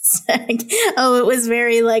Substack. Oh, it was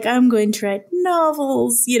very like, I'm going to write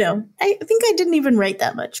novels. I think I didn't even write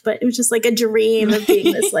that much, but it was just like a dream of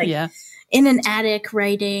being this like in an attic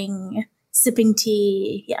writing, sipping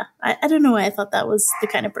tea. Yeah. I don't know why I thought that was the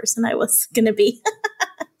kind of person I was going to be.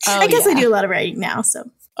 I guess I do a lot of writing now. So.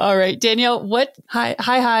 All right, Danielle, what high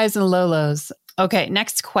highs and low lows? Okay,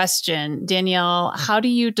 next question. Danielle, how do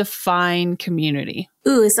you define community?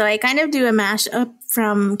 Ooh, so I kind of do a mashup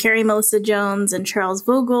from Carrie Melissa Jones and Charles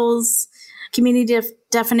Vogel's community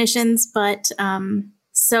definitions. But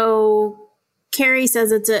so Carrie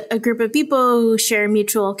says it's a group of people who share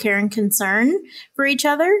mutual care and concern for each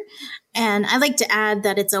other. And I like to add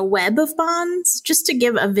that it's a web of bonds, just to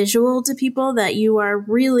give a visual to people that you are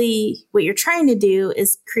really, what you're trying to do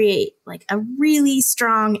is create like a really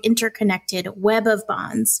strong interconnected web of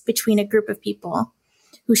bonds between a group of people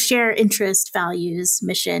who share interest, values,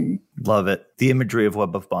 mission. Love it. The imagery of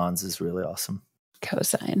web of bonds is really awesome.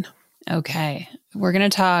 Cosign. Okay. We're going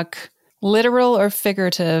to talk literal or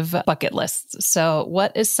figurative bucket lists. So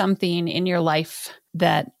what is something in your life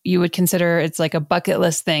that you would consider it's like a bucket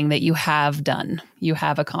list thing that you have done, you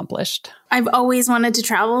have accomplished? I've always wanted to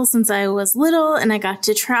travel since I was little, and I got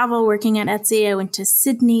to travel working at Etsy. I went to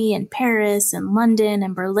Sydney and Paris and London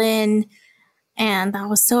and Berlin, and that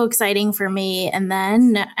was so exciting for me. And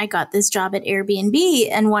then I got this job at Airbnb,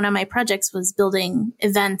 and one of my projects was building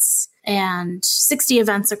events and 60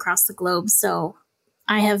 events across the globe. So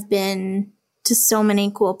I have been to so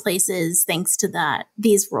many cool places thanks to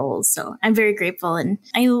these roles. So I'm very grateful, and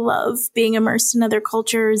I love being immersed in other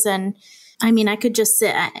cultures. And I mean, I could just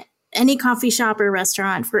sit at any coffee shop or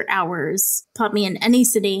restaurant for hours, pop me in any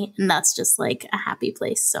city, and that's just like a happy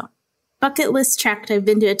place. So bucket list checked. I've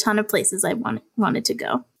been to a ton of places I wanted to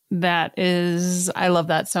go. I love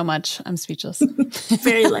that so much. I'm speechless.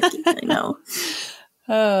 Very lucky. I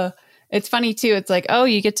know. It's funny too. It's like, oh,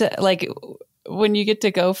 you get to like, when you get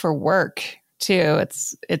to go for work too,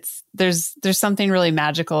 there's something really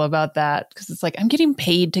magical about that, because it's like, I'm getting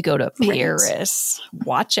paid to go to Paris. Right.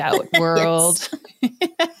 Watch out, world.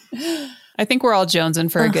 I think we're all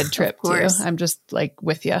jonesing for a good trip too. I'm just like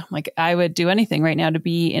with you. Like, I would do anything right now to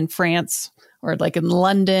be in France or like in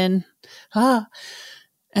London.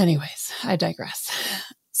 Anyways, I digress.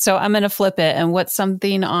 So I'm going to flip it. And what's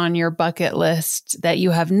something on your bucket list that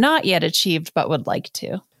you have not yet achieved but would like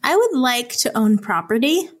to? I would like to own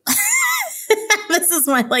property. This is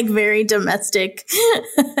my like very domestic.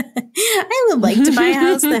 I would like to buy a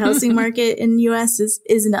house. The housing market in the US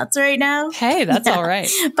is nuts right now. Hey, that's all right.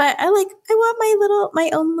 But I want my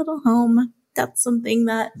own little home. That's something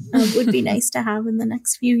that would be nice to have in the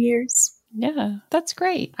next few years. Yeah, that's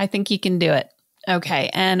great. I think you can do it. Okay.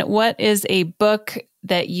 And what is a book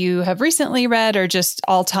that you have recently read, or just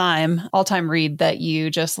all time read that you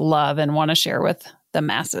just love and want to share with the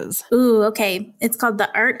masses? Ooh, okay. It's called The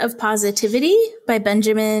Art of Positivity by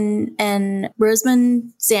Benjamin and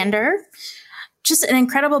Rosamund Zander. Just an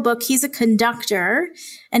incredible book. He's a conductor,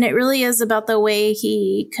 and it really is about the way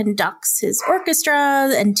he conducts his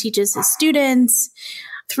orchestra and teaches his students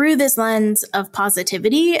through this lens of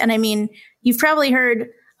positivity. And I mean, you've probably heard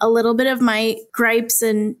a little bit of my gripes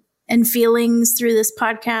and and feelings through this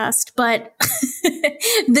podcast, but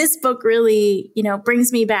this book really,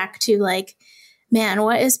 brings me back to like, man,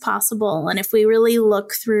 what is possible? And if we really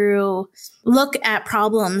look at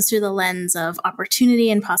problems through the lens of opportunity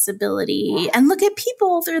and possibility, and look at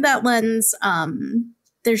people through that lens,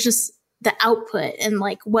 there's just the output and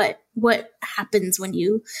like what happens when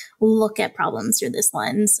you look at problems through this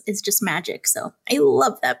lens is just magic. So I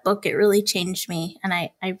love that book. It really changed me. And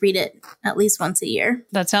I read it at least once a year.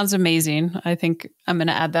 That sounds amazing. I think I'm going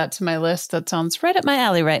to add that to my list. That sounds right up my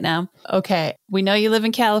alley right now. Okay. We know you live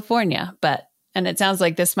in California, and it sounds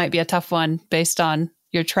like this might be a tough one based on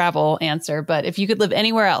your travel answer, but if you could live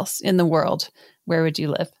anywhere else in the world, where would you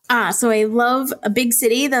live? So I love a big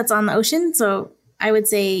city that's on the ocean. So I would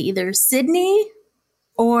say either Sydney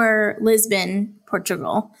or Lisbon,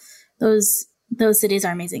 Portugal. Those cities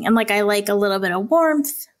are amazing. And like, I like a little bit of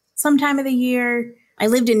warmth some time of the year. I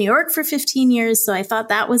lived in New York for 15 years, so I thought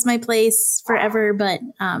that was my place forever. But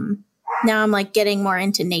now I'm like getting more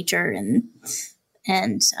into nature,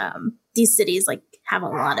 and these cities like have a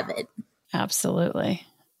lot of it. Absolutely.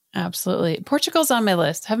 Absolutely. Portugal's on my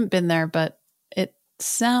list. Haven't been there, but it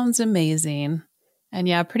sounds amazing. And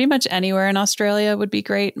yeah, pretty much anywhere in Australia would be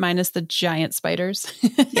great, minus the giant spiders.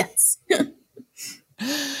 Yes. But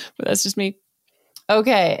that's just me.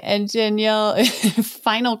 Okay. And Danielle,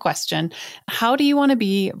 final question. How do you want to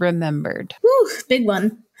be remembered? Whew, big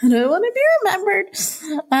one. How do I want to be remembered?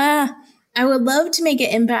 I would love to make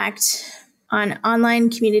an impact on online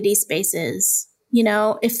community spaces.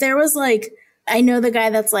 If there was like, I know the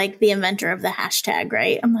guy that's like the inventor of the hashtag,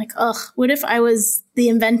 right? I'm like, what if I was the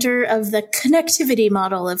inventor of the connectivity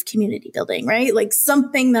model of community building, right? Like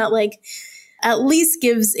something that like at least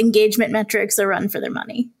gives engagement metrics a run for their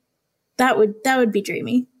money. That would be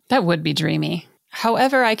dreamy. That would be dreamy.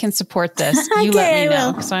 However I can support this, you Okay, let me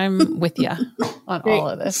know, because I'm with you on all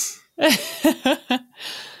of this.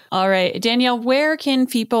 All right. Danielle, where can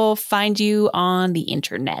people find you on the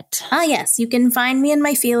internet? Yes. You can find me in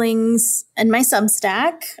my feelings and my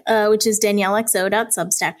Substack, which is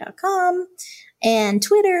daniellexo.substack.com, and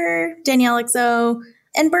Twitter, daniellexo,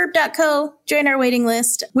 and burb.co. Join our waiting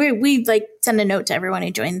list. We like send a note to everyone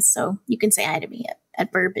who joins, so you can say hi to me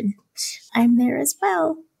at Burb, and I'm there as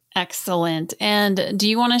well. Excellent. And do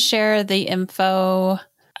you want to share the info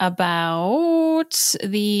about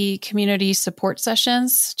the community support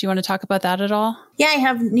sessions? Do you want to talk about that at all? Yeah, I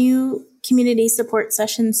have new community support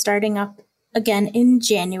sessions starting up again in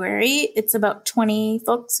January. It's about 20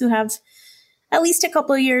 folks who have at least a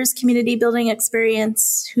couple of years community building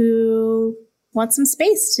experience who want some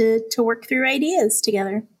space to work through ideas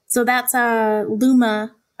together. So that's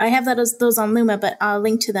Luma. I have those on Luma, but I'll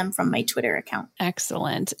link to them from my Twitter account.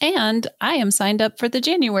 Excellent. And I am signed up for the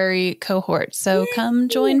January cohort, so come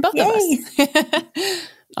join both of us.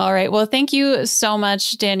 All right. Well, thank you so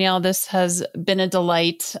much, Danielle. This has been a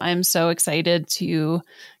delight. I'm so excited to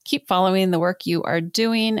keep following the work you are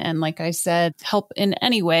doing. And like I said, help in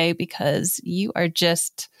any way, because you are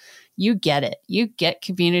just... you get it. You get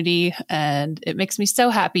community, and it makes me so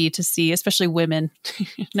happy to see, especially women,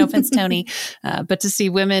 no offense, Tony, but to see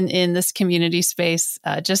women in this community space,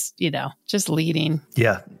 just leading.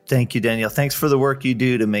 Yeah. Thank you, Danielle. Thanks for the work you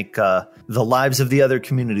do to make the lives of the other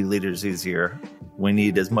community leaders easier. We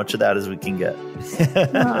need as much of that as we can get.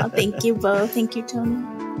 Thank you both. Thank you, Tony.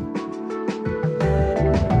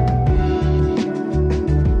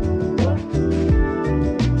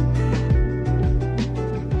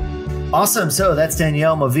 Awesome. So that's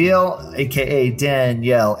Danielle Maveal, aka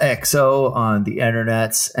Danielle XO on the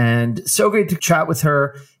internets. And so great to chat with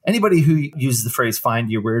her. Anybody who uses the phrase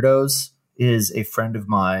 "find your weirdos" is a friend of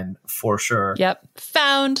mine for sure. Yep.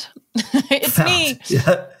 Found. It's Found. me.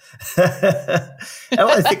 Yeah. And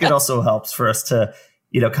I think it also helps for us to,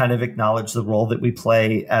 kind of acknowledge the role that we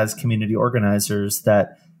play as community organizers,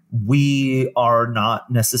 that we are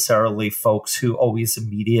not necessarily folks who always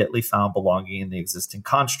immediately found belonging in the existing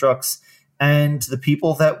constructs. And the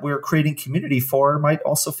people that we're creating community for might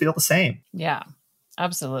also feel the same. Yeah,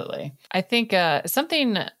 absolutely. I think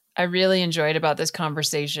something I really enjoyed about this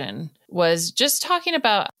conversation was just talking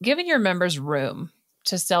about giving your members room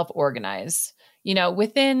to self-organize,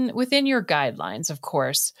 within your guidelines, of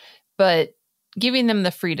course, but giving them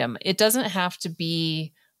the freedom. It doesn't have to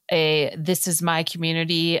be this is my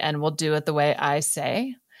community and we'll do it the way I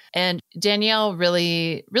say. And Danielle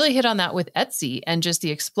really, really hit on that with Etsy and just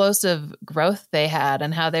the explosive growth they had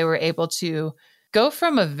and how they were able to go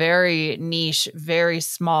from a very niche, very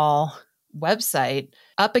small website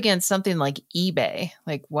up against something like eBay.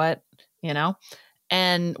 Like what,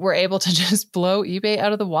 and were able to just blow eBay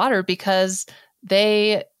out of the water because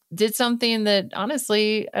they did something that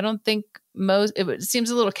honestly, I don't think it seems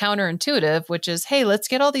a little counterintuitive, which is, hey, let's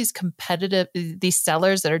get all these these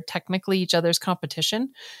sellers that are technically each other's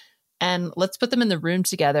competition, and let's put them in the room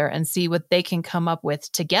together and see what they can come up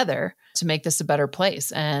with together to make this a better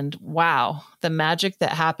place. And wow, the magic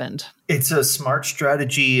that happened. It's a smart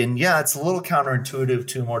strategy. And yeah, it's a little counterintuitive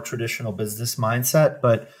to a more traditional business mindset.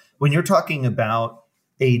 But when you're talking about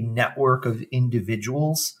a network of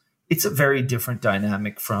individuals, it's a very different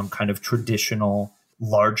dynamic from kind of traditional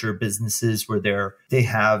larger businesses where they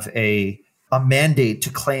have a mandate to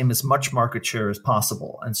claim as much market share as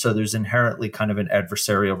possible. And so there's inherently kind of an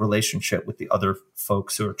adversarial relationship with the other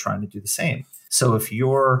folks who are trying to do the same. So if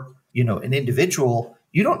you're, an individual,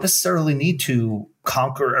 you don't necessarily need to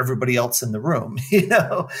conquer everybody else in the room,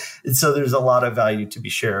 And so there's a lot of value to be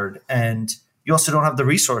shared. And you also don't have the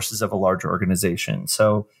resources of a larger organization.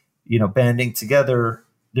 So, banding together,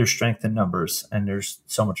 there's strength in numbers, and there's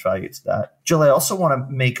so much value to that. Jill, I also want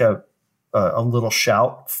to make a little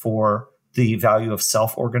shout for the value of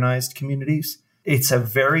self-organized communities. It's a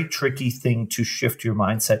very tricky thing to shift your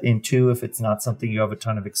mindset into if it's not something you have a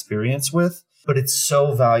ton of experience with, but it's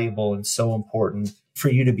so valuable and so important for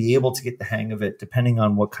you to be able to get the hang of it, depending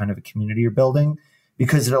on what kind of a community you're building,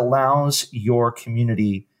 because it allows your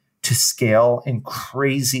community to scale in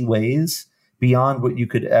crazy ways beyond what you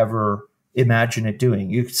could ever imagine it doing.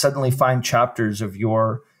 You could suddenly find chapters of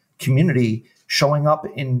your community showing up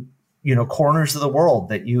in corners of the world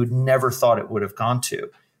that you would never thought it would have gone to.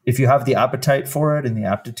 If you have the appetite for it and the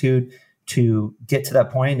aptitude to get to that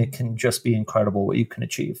point, it can just be incredible what you can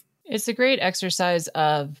achieve. It's a great exercise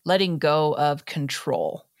of letting go of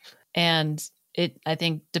control. And I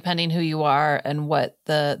think depending who you are and what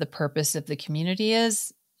the purpose of the community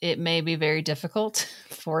is, it may be very difficult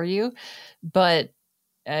for you, but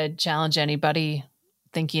I challenge anybody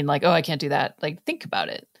thinking like, oh, I can't do that. Like, think about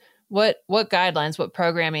it. What guidelines, what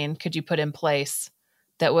programming could you put in place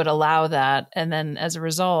that would allow that? And then as a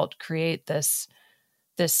result, create this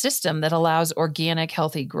system that allows organic,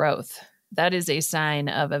 healthy growth. That is a sign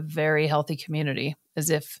of a very healthy community, as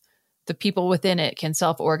if the people within it can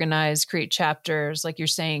self-organize, create chapters, like you're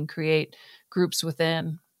saying, create groups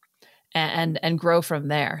within and grow from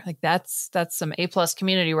there. Like that's some A+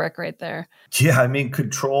 community work right there. Yeah. I mean,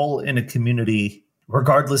 control in a community,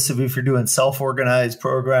 regardless of if you're doing self-organized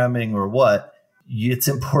programming or what, it's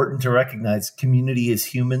important to recognize community is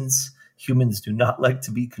humans. Humans do not like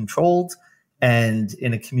to be controlled. And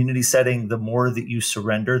in a community setting, the more that you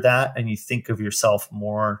surrender that and you think of yourself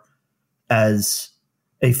more as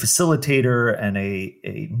a facilitator and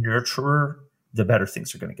a nurturer, the better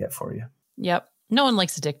things are going to get for you. Yep. No one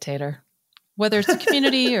likes a dictator, whether it's a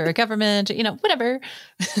community or a government, whatever.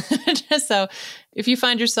 So if you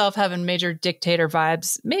find yourself having major dictator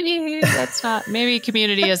vibes, maybe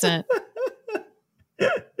community isn't.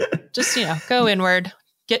 Just, go inward,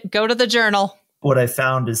 go to the journal. What I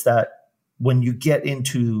found is that when you get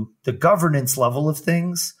into the governance level of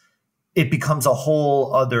things, it becomes a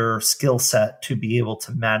whole other skill set to be able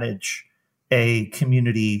to manage a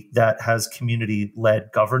community that has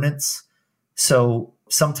community-led governance. So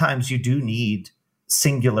sometimes you do need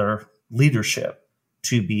singular leadership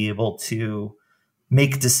to be able to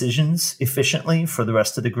make decisions efficiently for the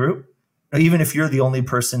rest of the group. Even if you're the only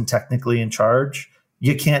person technically in charge,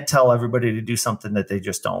 you can't tell everybody to do something that they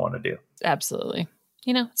just don't want to do. Absolutely.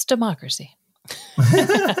 It's democracy.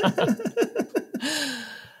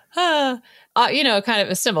 Kind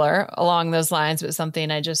of similar along those lines, but something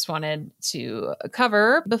I just wanted to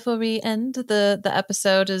cover before we end the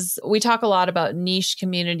episode is we talk a lot about niche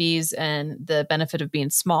communities and the benefit of being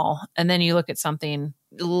small. And then you look at something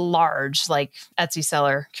large like Etsy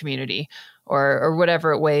seller community or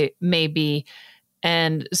whatever it may be.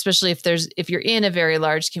 And especially if you're in a very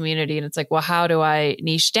large community and it's like, well, how do I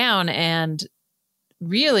niche down? And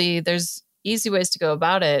really there's easy ways to go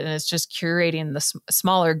about it. And it's just curating the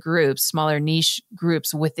smaller niche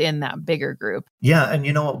groups within that bigger group. Yeah. And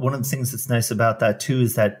you know what? One of the things that's nice about that too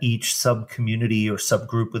is that each sub community or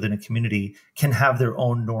subgroup within a community can have their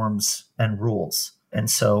own norms and rules. And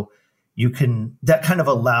so that kind of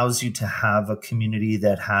allows you to have a community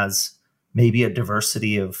that has maybe a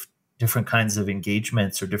diversity of different kinds of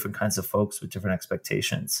engagements or different kinds of folks with different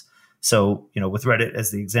expectations. So, with Reddit as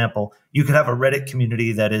the example, you could have a Reddit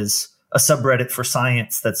community that is a subreddit for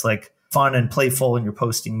science that's like fun and playful and you're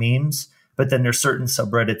posting memes. But then there's certain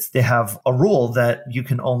subreddits, they have a rule that you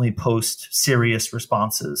can only post serious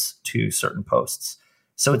responses to certain posts.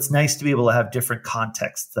 So it's nice to be able to have different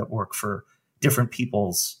contexts that work for different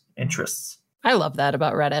people's interests. I love that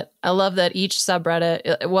about Reddit. I love that each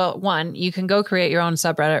subreddit, well, one, you can go create your own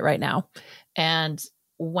subreddit right now. And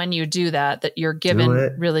when you do that, that you're given,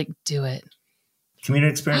 really do it.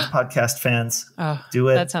 Community Experience Podcast fans, do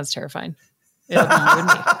it. That sounds terrifying. It'll be you and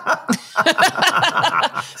me.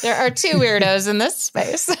 There are two weirdos in this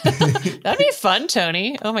space. That'd be fun,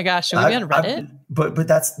 Tony. Oh my gosh, should we be on Reddit? But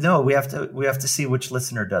that's no. We have to see which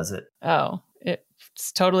listener does it. Oh,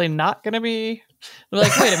 it's totally not going to be. We're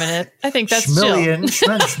like, wait a minute. I think that's Schmillion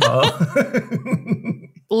Jill.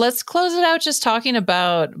 Let's close it out just talking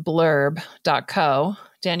about blurb.co,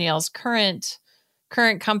 Danielle's current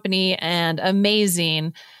company, and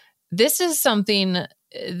amazing. This is something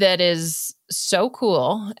that is so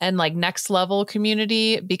cool and like next level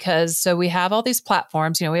community, because so we have all these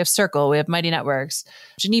platforms, we have Circle, we have Mighty Networks,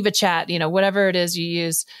 Geneva Chat, whatever it is you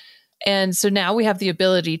use. And so now we have the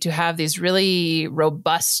ability to have these really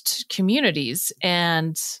robust communities.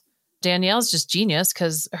 And Danielle's just genius,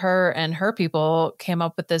 because her and her people came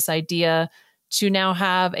up with this idea to now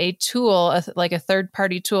have a tool, like a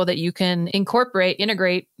third-party tool that you can integrate,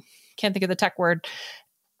 can't think of the tech word,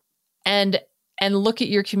 and look at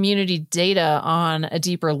your community data on a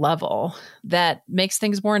deeper level that makes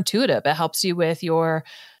things more intuitive. It helps you with your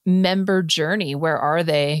member journey. Where are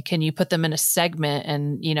they? Can you put them in a segment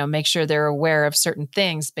and, make sure they're aware of certain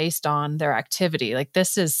things based on their activity? Like,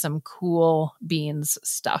 this is some cool beans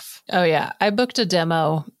stuff. Oh yeah. I booked a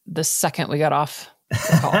demo the second we got off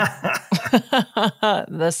the call.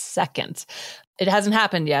 The second. It hasn't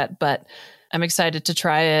happened yet, but I'm excited to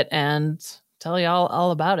try it and tell y'all all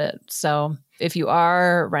about it. So if you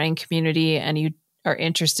are running community and you are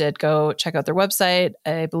interested, go check out their website.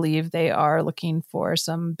 I believe they are looking for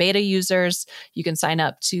some beta users. You can sign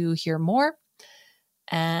up to hear more.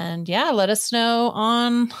 And yeah, let us know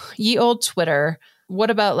on ye old Twitter.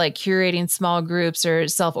 What about like curating small groups or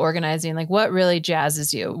self-organizing? Like, what really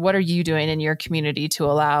jazzes you? What are you doing in your community to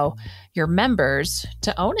allow your members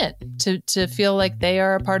to own it, to feel like they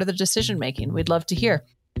are a part of the decision making? We'd love to hear.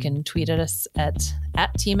 You can tweet at us at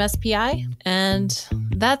TeamSPI. And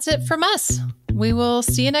that's it from us. We will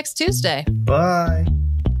see you next Tuesday. Bye.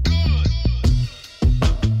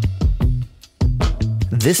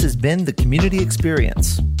 This has been The Community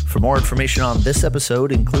Experience. For more information on this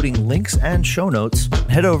episode, including links and show notes,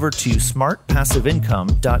 head over to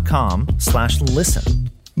smartpassiveincome.com/listen.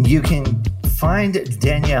 You can find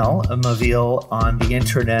Danielle Maveal on the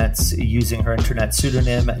internet using her internet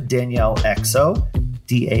pseudonym Danielle XO.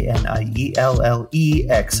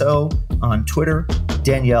 DANIELLEXO on Twitter,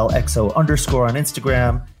 DanielleXO_ on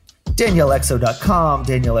Instagram, DanielleXO.com,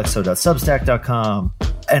 DanielleXO.substack.com,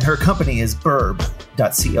 and her company is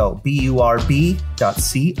burb.co,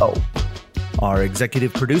 BURB.co. Our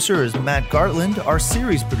executive producer is Matt Gartland. Our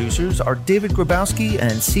series producers are David Grabowski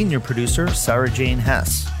and senior producer Sarah Jane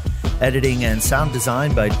Hess. Editing and sound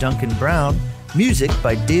design by Duncan Brown. Music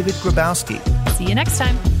by David Grabowski. See you next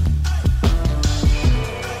time.